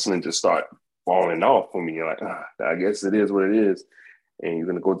the wrestling just start falling off for me. You're like, I guess it is what it is. And you're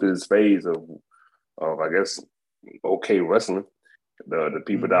gonna go through this phase of I guess, okay wrestling. The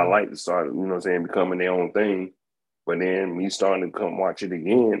people that I like to start, becoming their own thing. But then me starting to come watch it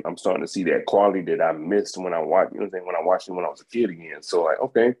again, I'm starting to see that quality that I missed when I watched, when I watched it when I was a kid again. So, like,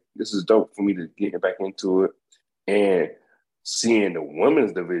 okay, this is dope for me to get back into it. And seeing the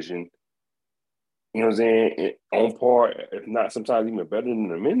women's division You know what I'm saying? On par, if not sometimes even better than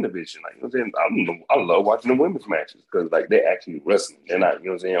the men division. Like, you know what I'm saying? I love watching the women's matches because, like, they're actually wrestling. They're not, you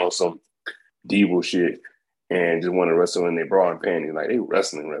know what I'm saying, on some Devo shit and just want to wrestle in their bra and panties. Like, they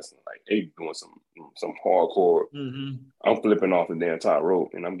wrestling. Like, they doing some hardcore. Mm-hmm. I'm flipping off the damn top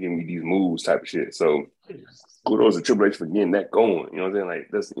rope and I'm giving you these moves type of shit. So, kudos to Triple H for getting that going. You know what I'm saying? Like,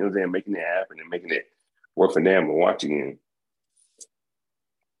 that's, you know what I'm saying, making it happen and making it work for them to watch again.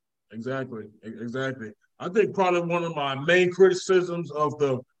 Exactly. I think probably one of my main criticisms of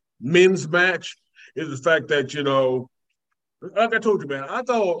the men's match is the fact that, like I told you, man,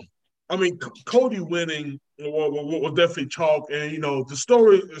 Cody winning was definitely chalk, and the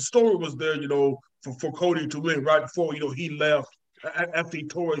story was there, for Cody to win right before he left after he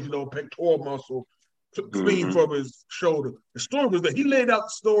tore his pectoral muscle clean from his shoulder. The story was that he laid out the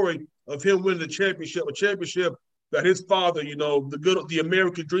story of him winning the championship, a championship that his father, the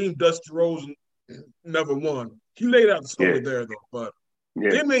American Dream, Dusty Rhodes, never won. He laid out the story there though, but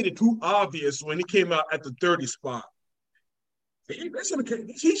they made it too obvious when he came out at the 30 spot. He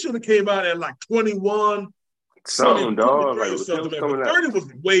should have came out at like 21, something, dog. Like, or something, man. But 30 was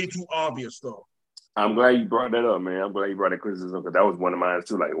way too obvious, though. I'm glad you brought that up, man. I'm glad you brought that criticism because that was one of mine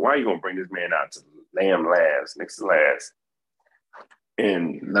too. Like, why are you gonna bring this man out to lamb last, next to last,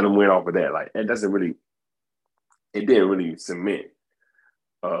 and let him win off of that? Like, it didn't really cement.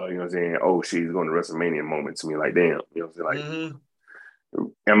 You know what I'm saying? Oh, shit, he's going to WrestleMania moment to me. Like, damn, you know what I'm saying? Like,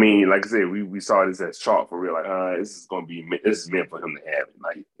 I mean, like I said, we saw this as chalk for real. Like, this is meant for him to have it.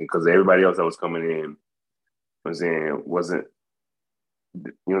 Like, because everybody else that was coming in, you know what I'm saying, wasn't, you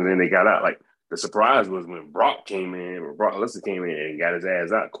know what I'm saying, they got out. Like, the surprise was when Brock Lesnar came in and got his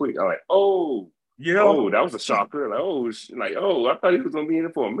ass out quick. I was like, that was a shocker. Like, I thought he was gonna be in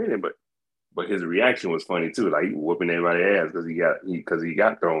it for a minute, but his reaction was funny too. Like, he whooping everybody's ass because he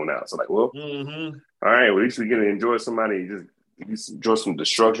got thrown out. So like, well, all right, well, at least we get to enjoy somebody just enjoy some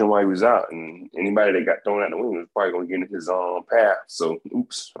destruction while he was out, and anybody that got thrown out the wing was probably gonna get in his path. So,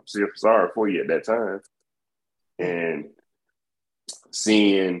 oops, I'm sorry for you at that time. And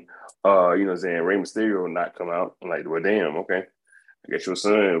seeing, you know what I'm saying, Rey Mysterio not come out, I'm like, well, damn, okay. I guess your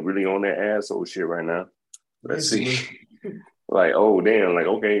son really on that asshole shit right now. Let's see. Like, oh, damn, like,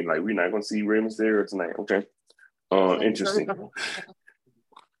 okay, like, we're not going to see Rey Mysterio tonight. Okay. Interesting.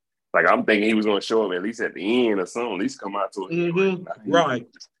 Like, I'm thinking he was going to show up at least at the end or something, at least come out to it. Right.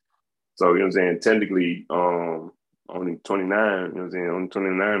 So, you know what I'm saying, technically, only 29, you know what I'm saying, only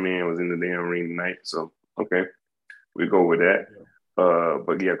 29 man was in the damn ring tonight. So, okay, we go with that.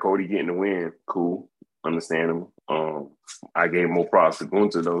 But yeah, Cody getting the win, cool, understandable. I gave more props to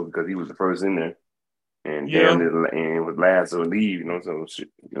Gunther though because he was the first in there, and and was last to leave. You know, so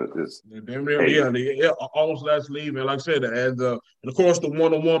they almost last to leave. And like I said, and of course the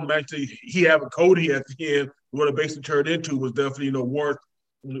one-on-one match he had with Cody at the end, what it basically turned into was definitely worth.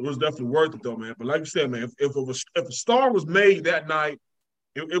 It was definitely worth it though, man. But like you said, man, if a star was made that night,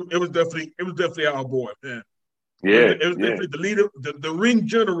 it was definitely our boy, man. It was definitely the leader. The ring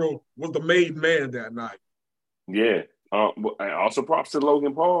general was the made man that night. Yeah. Also, props to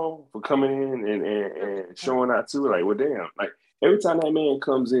Logan Paul for coming in and showing out too. Like, well, damn. Like, every time that man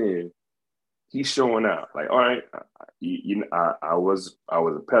comes in, he's showing out. Like, all right, I was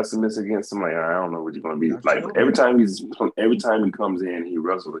a pessimist against him. Like, I don't know what you're gonna be. Like, every time he comes in, he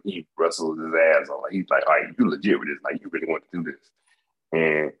wrestles his ass off. Like, he's like, all right, you legit with this. Like, you really want to do this.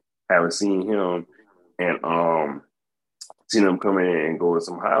 And having seen him and seen him come in and go with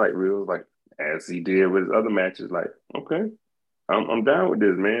some highlight reels, like as he did with his other matches, like, okay, I'm down with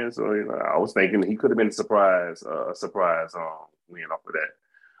this, man. So I was thinking he could have been a surprise win off of that.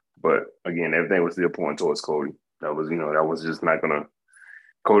 But again, everything was still pointing towards Cody. That was just not gonna.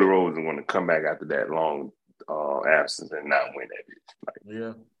 Cody Rhodes was going to come back after that long absence and not win that bitch.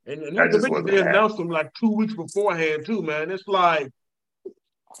 Like, and that just wasn't. They announced him like 2 weeks beforehand too, man. It's like,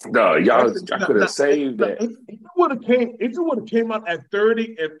 no, I could have saved that. If it would have came out at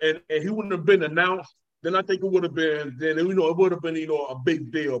 30 and he wouldn't have been announced, then I think it would have been it would have been a big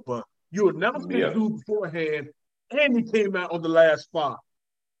deal. But you announced this dude beforehand, and he came out on the last spot.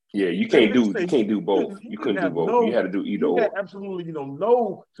 Yeah, you can't do both. You couldn't do both. You had to do either or. You had absolutely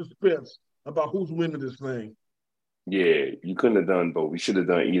no suspense about who's winning this thing. Yeah, you couldn't have done both. You should have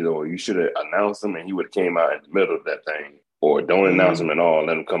done either or. You should have announced him and he would have came out in the middle of that thing. Or don't announce him at all,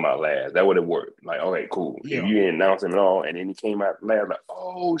 let him come out last. That would have worked. Like, okay, cool. Yeah. If you didn't announce him at all and then he came out last, like,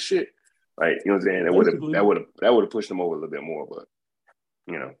 oh shit. Like, you know what I'm saying? That would have pushed him over a little bit more, but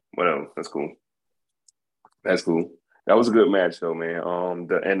whatever. That's cool. That was a good match though, man.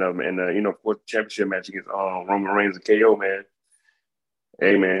 Of course, the championship match against Roman Reigns and KO, man.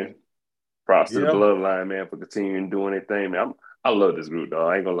 Hey, man, Props to the Bloodline, man, for continuing doing their thing, man. I love this group, dog.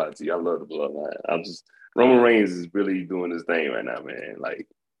 I ain't gonna lie to you. I love the Bloodline. Roman Reigns is really doing his thing right now, man. Like,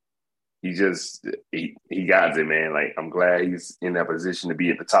 he got it, man. Like, I'm glad he's in that position to be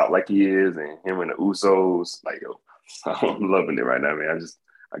at the top like he is, and him and the Usos, like, yo, I'm loving it right now, man.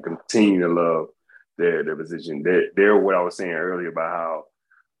 I continue to love their position. They're what I was saying earlier about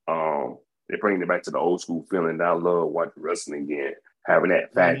how they're bringing it back to the old school feeling that I love watching wrestling again. Having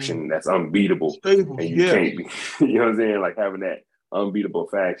that faction that's unbeatable, and you can't be, you know what I'm saying? Like, having that unbeatable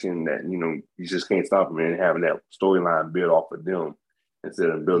faction that, you know, you just can't stop them, and having that storyline built off of them instead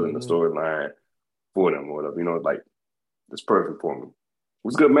of building the storyline for them or whatever. You know, like, it's perfect for me. It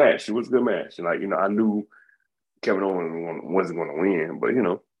was a good match. It was a good match. And, like, you know, I knew Kevin Owens wasn't going to win, but, you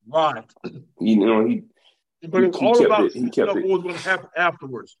know, right. You know, but it's all about what was going to happen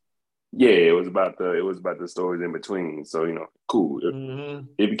afterwards. Yeah, it was about the stories in between. So, you know, cool.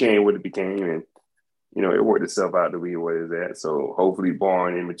 It became what it became, and, you know, it worked itself out to be what it's at. So hopefully,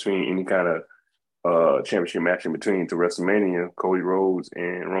 barring in between any kind of championship match in between to WrestleMania, Cody Rhodes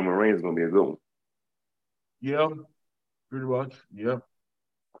and Roman Reigns is gonna be a good one. Yeah, pretty much. Yeah.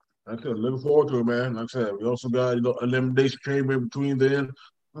 Like I said, looking forward to it, man. Like I said, we also got, you know, elimination chamber in between then.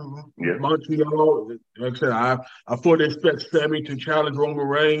 Yeah. Montreal. Like I said, I fully expect Sammy to challenge Roman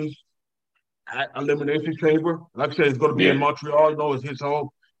Reigns at Elimination Chamber. Like I said, it's going to be in Montreal. You know, it's his home.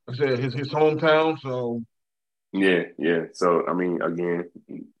 Like I said, his hometown. So yeah. So I mean, again,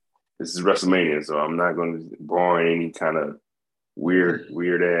 this is WrestleMania, so I'm not going to bar any kind of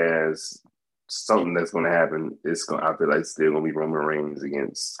weird ass something that's going to happen. I feel like it's still going to be Roman Reigns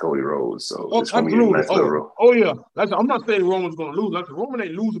against Cody Rhodes. So it's going to be a nice little. Oh yeah. I'm not saying Roman's going to lose. Like Roman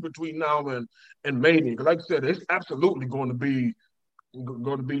ain't losing between now and Mania. Because like I said, it's absolutely going to be,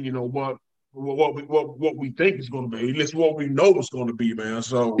 you know, what we think it's going to be. At least what we know it's going to be, man.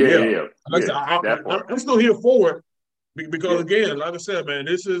 So yeah. Like I said, I'm still here for it because again, like I said, man,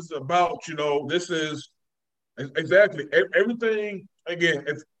 this is about, you know, this is exactly everything. Again,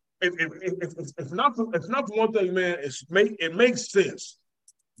 it's not for one thing, man. It makes sense.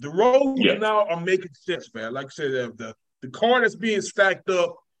 The roads now are making sense, man. Like I said, the card that's being stacked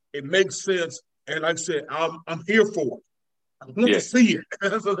up, it makes sense. And like I said, I'm here for it. I want to see it.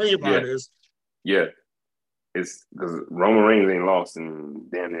 That's the thing about this. Yeah. It's because Roman Reigns ain't lost in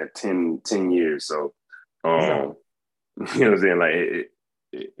damn near 10 years. So, you know what I'm saying? Like,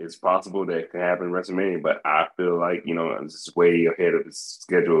 it's possible that it can happen in WrestleMania, but I feel like, you know, it's way ahead of his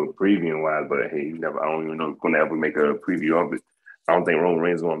schedule previewing wise. But hey, I don't even know if we're going to ever make a preview of it. I don't think Roman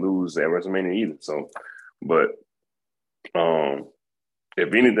Reigns is going to lose at WrestleMania either. So, but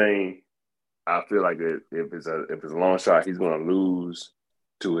if anything, I feel like if it's a long shot, he's going to lose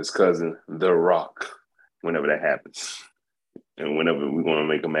to his cousin, The Rock, whenever that happens, and whenever we're going to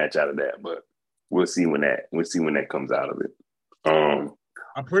make a match out of that. But we'll see when that comes out of it.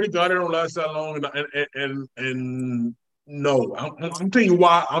 I'm pretty glad it don't last that long, and no, I'm telling you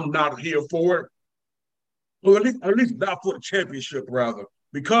why I'm not here for it. Well, at least not for the championship, rather,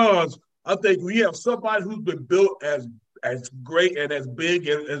 because I think we have somebody who's been built as great and as big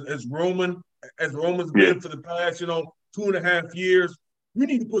as Roman's been for the past, you know, 2.5 years. We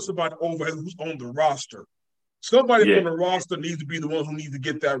need to put somebody over who's on the roster. Somebody on the roster needs to be the one who needs to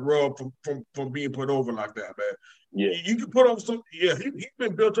get that rub from being put over like that, man. Yeah, you can put over some. Yeah, he's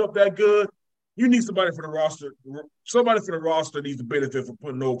been built up that good. You need somebody for the roster. Somebody for the roster needs to benefit from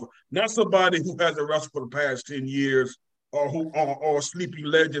putting over, not somebody who hasn't wrestled for the past 10 years or a sleeping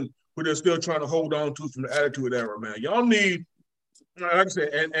legend who they're still trying to hold on to from the Attitude Era, man. Y'all need, like I said,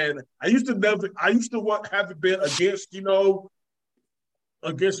 and I used to have it been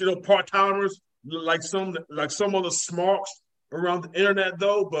against part timers like some of the smarks around the internet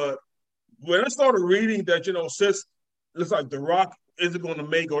though. But when I started reading that, you know, since looks like The Rock isn't going to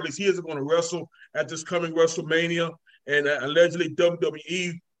make, or at least he isn't going to wrestle at this coming WrestleMania, and allegedly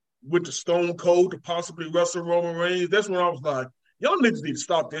WWE with the Stone Cold to possibly wrestle Roman Reigns, that's when I was like, y'all niggas need to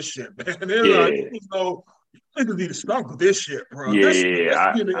stop this shit, man. They're like, you know, niggas need to stop with this shit, bro. I'm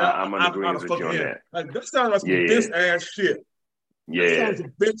in agreement with you on that. Like, that sounds like some bitch ass shit. Yeah. That sounds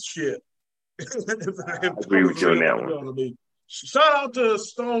like bitch shit. I agree with you on that one. Shout out to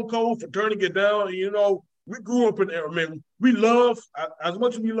Stone Cold for turning it down. You know, we grew up in there. I mean, we love, as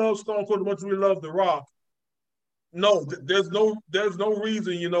much as we love Stone Cold, as much as we love The Rock. No, there's no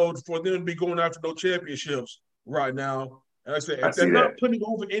reason, you know, for them to be going after no championships right now. And I said, if they're not putting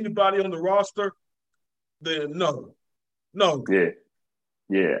over anybody on the roster, then no.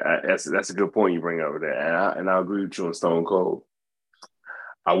 Yeah. That's a good point you bring up with that, and I agree with you on Stone Cold.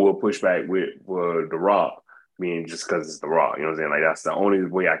 I will push back with The Rock being just because it's The Rock. You know what I'm saying? Like that's the only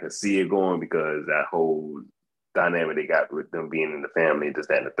way I can see it going because that whole dynamic they got with them being in the family, this,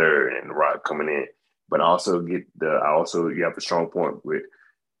 that, and the third, and The Rock coming in. But I also you have a strong point with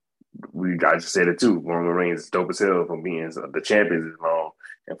I just said it too. Roman Reigns is dope as hell from being the champions as long,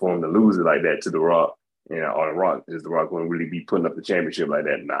 and for him to lose it like that to The Rock, or The Rock is The Rock going to really be putting up the championship like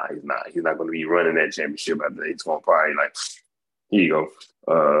that? Nah, he's not. He's not going to be running that championship after he's going to probably like, here you go.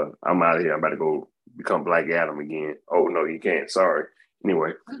 I'm out of here. I'm about to go become Black Adam again. Oh no, you can't. Sorry.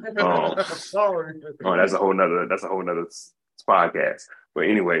 Anyway, sorry. Oh, that's a whole nother podcast. But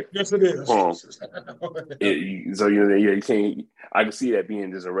anyway, yes, it is. So you can't. I can see that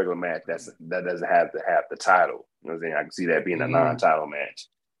being just a regular match. That doesn't have to have the title. You know what I'm saying? I can see that being a non-title match,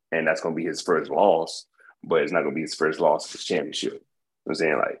 and that's going to be his first loss. But it's not going to be his first loss of his championship. You know what I'm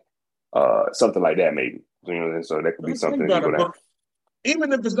saying? Like something like that, maybe. You know what I'm saying? So that could be something.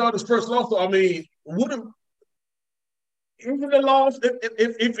 Even if it's not his first loss, I mean, even the loss,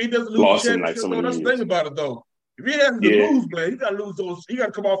 if he doesn't lose the championship, though, that's the thing about it, though. If he has to lose, man, he got to lose those. He got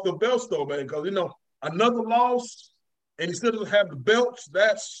to come off the belts, though, man, because another loss, and he still doesn't have the belts.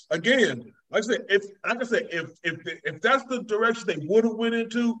 That's again, like I said, if that's the direction they would have went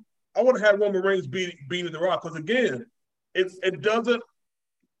into, I would have had Roman Reigns beating The Rock, because again, it doesn't.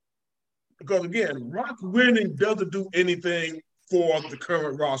 Because again, Rock winning doesn't do anything for the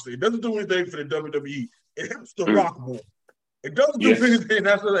current roster. It doesn't do anything for the WWE. It helps The Rock more. It doesn't do anything.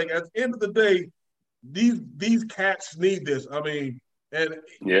 That's the thing. At the end of the day, these cats need this. I mean, and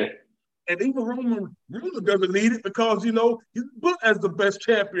even Roman doesn't need it because he's booked as the best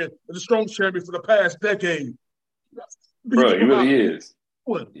champion, the strongest champion for the past decade. Bro, he really is.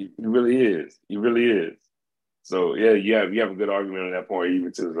 He really is. He really is. So yeah, you have a good argument on that point,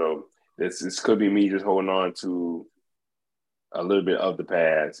 even too. So this could be me just holding on to a little bit of the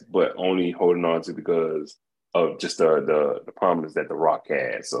past, but only holding on to because of just the prominence that The Rock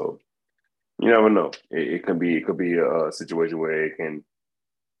had. So you never know. It could be a situation where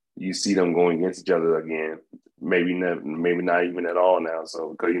you see them going against each other again. Maybe not even at all now.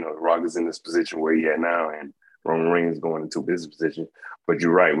 So because The Rock is in this position where he at now, and Roman Reigns going into this position. But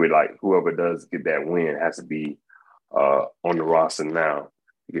you're right with like whoever does get that win has to be on the roster now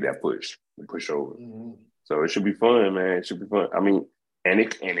to get that push over. Mm-hmm. So it should be fun, man. It should be fun. I mean, and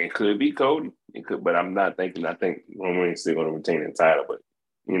it could be Cody. It could, but I'm not thinking. I think Roman Reigns still going to retain the title. But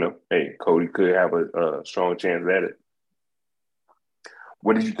hey, Cody could have a strong chance at it.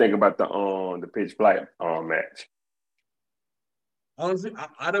 What did you think about the pitch black match? Honestly,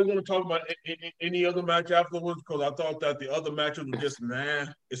 I don't want to talk about any other match afterwards because I thought that the other matches were just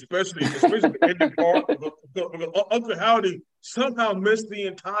especially the ending part. Because Uncle Howdy somehow missed the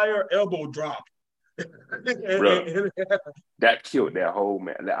entire elbow drop. That killed that whole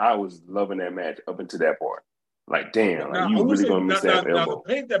match. I was loving that match up until that part. Like, damn, like you really gonna miss that elbow. Now, the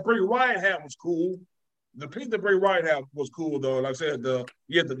paint that Bray Wyatt had was cool. The paint that Bray Wyatt had was cool though. Like I said, the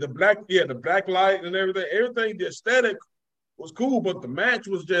black light and everything, the aesthetic was cool, but the match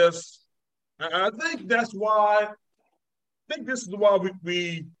was just. I think that's why. I think this is why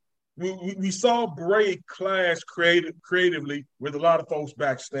we saw Bray clash creatively with a lot of folks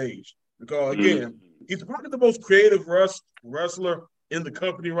backstage because again, he's probably the most creative wrestler in the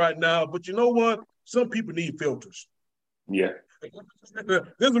company right now. But you know what? Some people need filters. Yeah.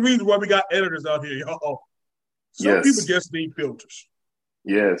 There's a reason why we got editors out here, y'all. Some people just need filters.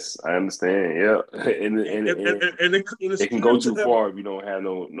 Yes, I understand. Yeah, and it can go too far if you don't have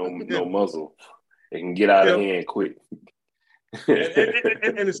no muzzle. It can get out of hand quick.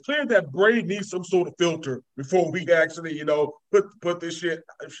 and it's clear that Bray needs some sort of filter before we actually, put this shit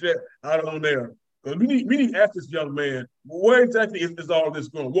out on there. Because we need to ask this young man, where exactly is all this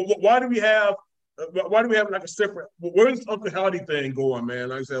going? Why do we have like a separate? Where's Uncle Howdy thing going, man?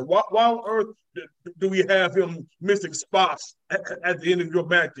 Like I said, why on earth do we have him missing spots at the end of your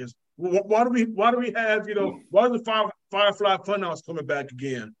matches? Why do we have why is the Firefly Funhouse coming back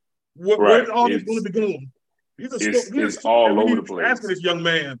again? Where's all this going to be going? It's all over the place. Asking this young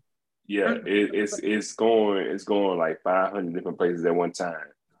man. Yeah, it's going like 500 different places at one time.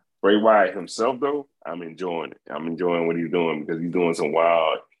 Bray Wyatt himself, though, I'm enjoying it. I'm enjoying what he's doing because he's doing some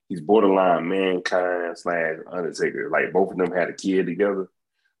wild. He's borderline Mankind / Undertaker. Like both of them had a kid together.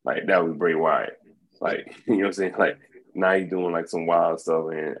 Like that was Bray Wyatt. Like you know what I'm saying. Like now he's doing like some wild stuff,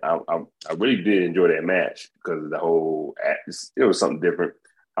 and I really did enjoy that match because of the whole. It was something different.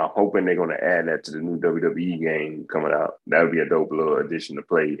 I'm hoping they're going to add that to the new WWE game coming out. That would be a dope little addition to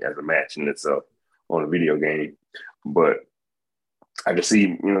play as a match in itself on a video game. But I can see,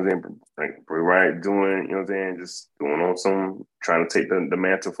 what I'm saying, like Bray Wyatt doing, just going on some, trying to take the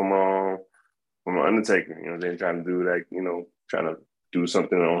mantle from from Undertaker. You know, they're trying to do like, trying to do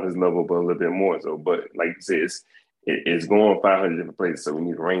something on his level, but a little bit more. So, but like you said, it's going 500 different places. So we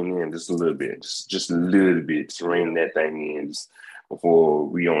need to rein in just a little bit, just a little bit, just rein that thing in just before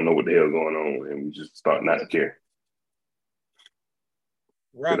we don't know what the hell going on and we just start not to care.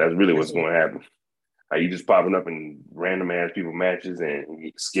 Right. That's really what's going to happen. Are you just popping up in random ass people matches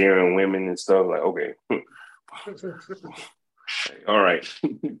and scaring women and stuff? Like, okay. All right.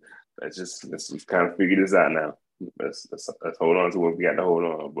 let's just kind of figure this out now. Let's hold on to what we got to hold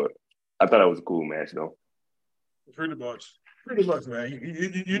on. But I thought it was a cool match, though. Pretty much, man.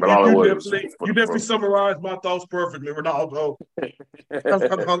 You definitely summarized my thoughts perfectly, Ronaldo.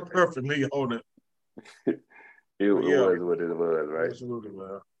 Perfectly on it. It was what it was, right? Absolutely,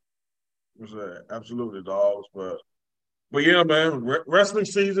 man. Absolutely, dogs. But yeah, man, wrestling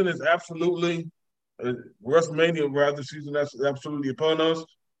season is absolutely WrestleMania rather season that's absolutely upon us.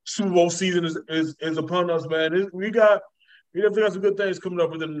 Super Bowl season is upon us, man. We definitely got some good things coming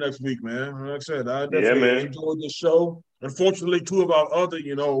up within the next week, man. Like I said, I definitely enjoyed this show. Unfortunately, two of our other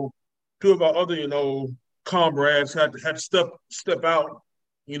comrades had to step out.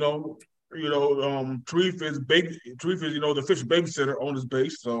 Tarif is the official babysitter on his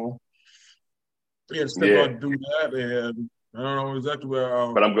base, so he had to step out to do that, and I don't know exactly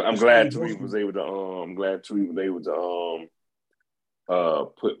where. But I'm glad Tarif was able to. I'm glad Tarif was able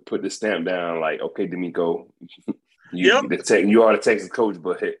to put the stamp down. Like, okay, D'Amico, you are the Texas coach,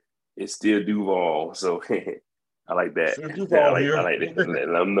 but it's still Duval. So I like that. I like that.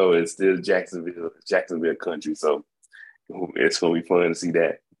 Let them know it's still Jacksonville country. So it's gonna be fun to see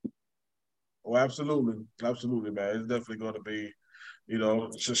that. Oh, absolutely, man. It's definitely going to be.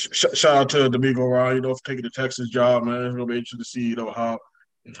 Shout out to D'Amico Ryan, for taking the Texas job, man. It's gonna be interesting to see, how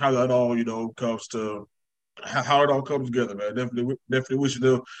that all, comes to how it all comes together, man. Definitely wishing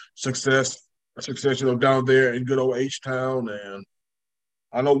them success, down there in good old H-Town. And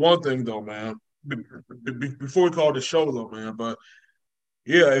I know one thing though, man. Before we call the show though, man, but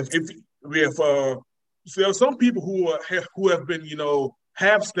yeah, there are some people who have been,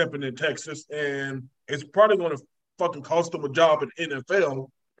 half stepping in Texas, and it's probably going to fucking cost them a job in NFL.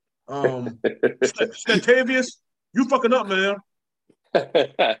 Statavius, you fucking up, man.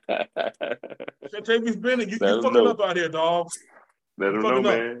 Statavius Bennett, you fucking up out here, dog. Let him know,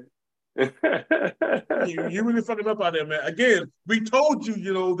 man. You really fucking up out there, man. Again, we told you,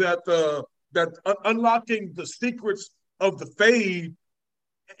 that unlocking the secrets of the fade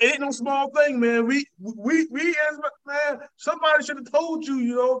ain't no small thing, man. We as man, somebody should have told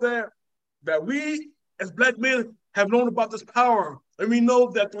you, that we as black men have known about this power, and we know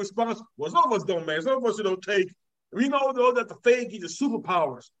that the response. Well, some of us don't, man. Some of us don't take. We know though that the fade gives you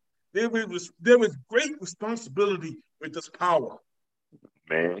superpowers. There was great responsibility with this power,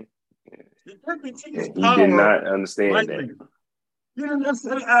 man. He did not understand that. He didn't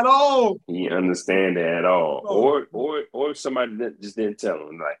understand it at all. He understand that at all. No. Or somebody just didn't tell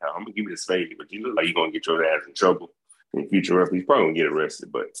him, like, I'm gonna give you this fade, but you look like you're gonna get your ass in trouble in future reference. He's probably gonna get arrested,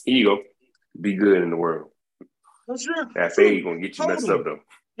 but here you go. Be good in the world. I'm sure that fade gonna get you messed up though.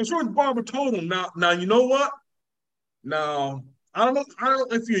 I'm sure Barbara told him. Now you know what? Now I don't know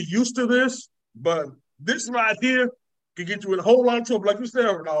if you're used to this, but this right here can get you in a whole lot of trouble. Like you said,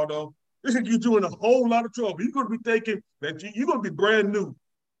 Ronaldo, this can get you in a whole lot of trouble. You're gonna be thinking that you're gonna be brand new.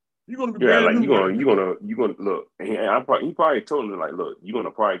 You're gonna be brand new. You're gonna look. And he probably told him, like, look, you're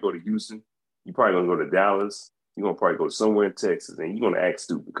gonna probably go to Houston. You're probably gonna go to Dallas. You're gonna probably go somewhere in Texas, and you're gonna act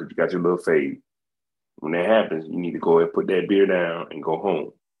stupid because you got your little fade. When that happens, you need to go ahead and put that beer down and go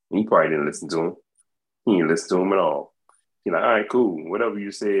home. And he probably didn't listen to him. He didn't listen to him at all. He's like, all right, cool. Whatever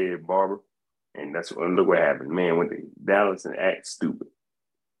you said, Barbara. And look what happened. Man went to Dallas and act stupid.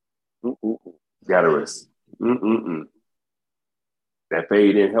 Got arrested. That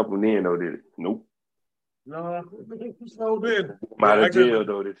fade didn't help him then, though, did it? Nope. No, so did. Out of jail,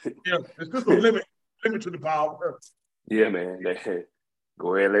 though. Yeah, it's just a limit to the power. Yeah, man.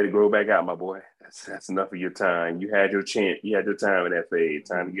 Go ahead and let it grow back out, my boy. That's enough of your time. You had your chance. You had your time in that fade.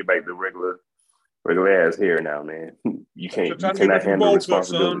 Time to get back to regular ass hair now, man. You cannot handle the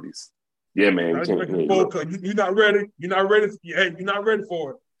responsibilities. Yeah, man. You can't. You're not ready. You're not ready. Hey, you're not ready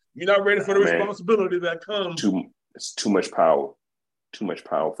for it. You're not ready for the responsibility that comes. It's too much power. Too much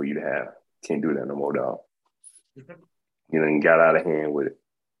power for you to have. Can't do that no more, dog. You done got out of hand with it.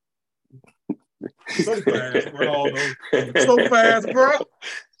 So fast, Ronaldo. So fast, bro.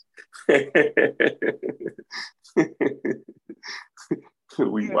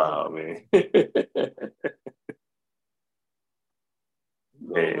 We wild, man.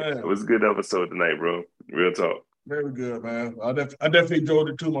 Man, it was a good episode tonight, bro. Real talk. Very good, man. I definitely enjoyed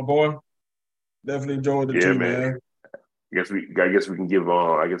it too, my boy. Definitely enjoyed it too, man. I guess we can give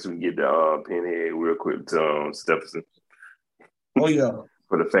get the pinhead real quick to Stephenson. Oh yeah,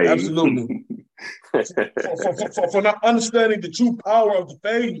 for the fade. Absolutely. for not understanding the true power of the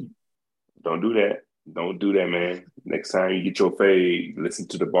fade. Don't do that. Don't do that, man. Next time you get your fade, listen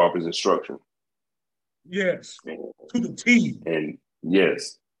to the barber's instruction. Yes, to the T. And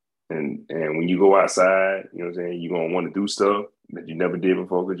yes, and when you go outside, you know what I'm saying, you're gonna want to do stuff that you never did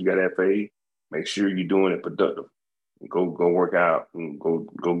before because you got that fade. Make sure you're doing it productive. Go work out and go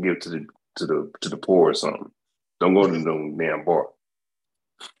give to the poor or something. Don't go to no damn bar.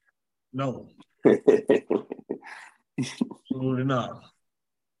 No. Absolutely not.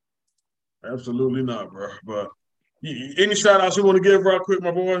 Absolutely not, bro. But any shout outs you want to give right quick,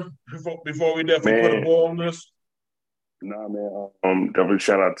 my boy, before we definitely put a ball on this? Nah, man. Definitely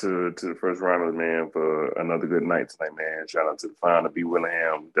shout out to the first rounders, man, for another good night tonight, man. Shout out to the founder, B.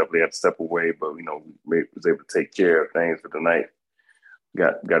 Willingham. Definitely had to step away, but was able to take care of things for the night.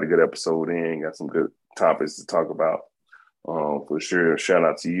 Got a good episode in. Got some good topics to talk about. For sure. Shout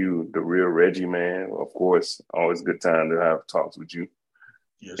out to you, the real Reggie, man. Of course, always good time to have talks with you.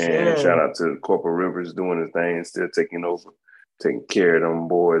 Yes, and shout out to Corporal Rivers doing his thing, still taking care of them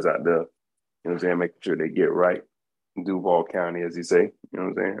boys out there. You know what I'm saying? Making sure they get right. Duval County, as he say. You know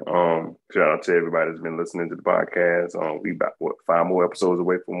what I'm saying? Shout out to everybody that's been listening to the podcast. We about 5 more episodes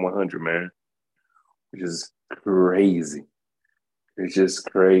away from 100, man. Which is crazy. It's just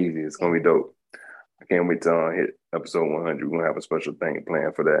crazy. It's gonna be dope. I can't wait to hit episode 100. We're gonna have a special thing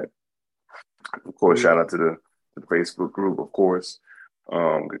planned for that. Of course, shout out to the Facebook group, of course.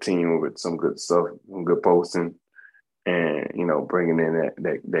 Continuing with some good stuff, some good posting, and bringing in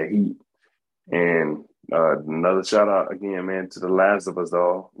that heat. And another shout out again, man, to The Last of Us,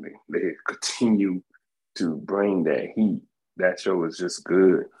 dog. They continue to bring that heat. That show is just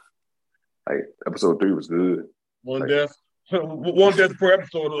good. Like episode 3 was good. One death per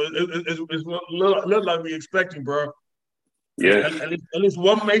episode. It's not like we expecting, bro. Yeah, at least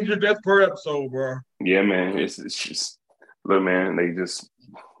one major death per episode, bro. Yeah, man. It's just look, man. They just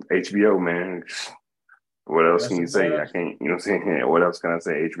HBO, man. What else can you say? I can't. You know what I'm saying? What else can I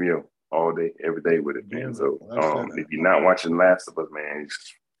say? HBO all day, every day with it, man. So if you're not watching Last of Us, man,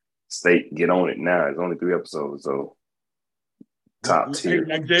 get on it now. It's only 3 episodes, so top tier.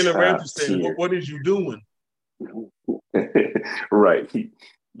 Like Jalen Ramsey said, what is you doing? Right.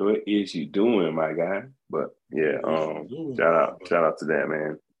 What is you doing, my guy? But yeah, shout out to that,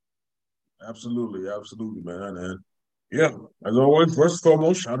 man. Absolutely, man. And yeah, as always, first and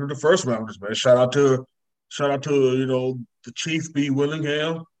foremost, shout out to the first rounders, man. Shout out to the Chief B.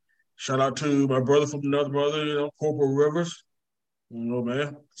 Willingham. Shout out to my brother from another brother, Corporal Rivers.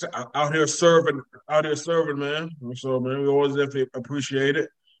 Man, out here serving, man. So, man, we always definitely appreciate it.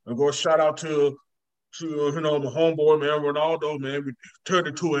 And go shout out to my homeboy, man, Ronaldo, man. We turned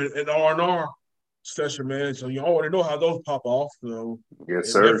it to an R&R session, man. So you already know how those pop off. So yes,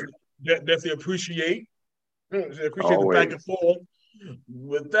 sir. Definitely appreciate the back and forth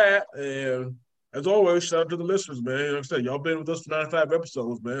with that. And as always, shout out to the listeners, man. Like I said, y'all been with us for 95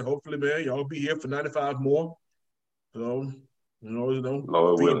 episodes, man. Hopefully, man, y'all be here for 95 more. So,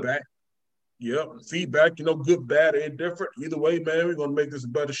 feedback. Yep, feedback, good, bad, and indifferent. Either way, man, we're going to make this a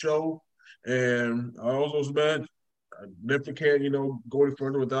better show. And also, man, I definitely can't, go any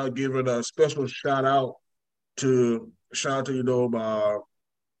further without giving a special shout out to my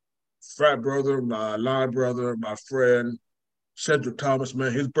frat brother, my line brother, my friend, Cedric Thomas,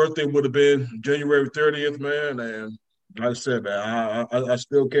 man. His birthday would have been January 30th, man. And like I said, man, I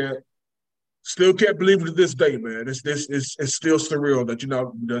still can't believe it to this day, man. It's still surreal that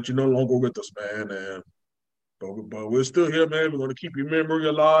you're no longer with us, man. And but we're still here, man. We're gonna keep your memory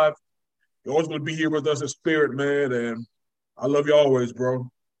alive. You're always gonna be here with us in spirit, man. And I love you always, bro.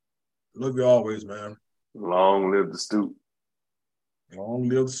 Love you always, man. Long live the stoop. Long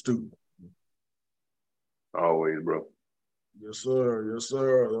live the stoop. Always, bro. Yes, sir. Yes,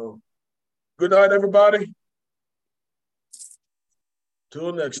 sir. Good night, everybody.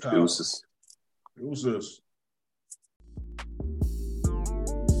 Till next time. Deuces. Deuces.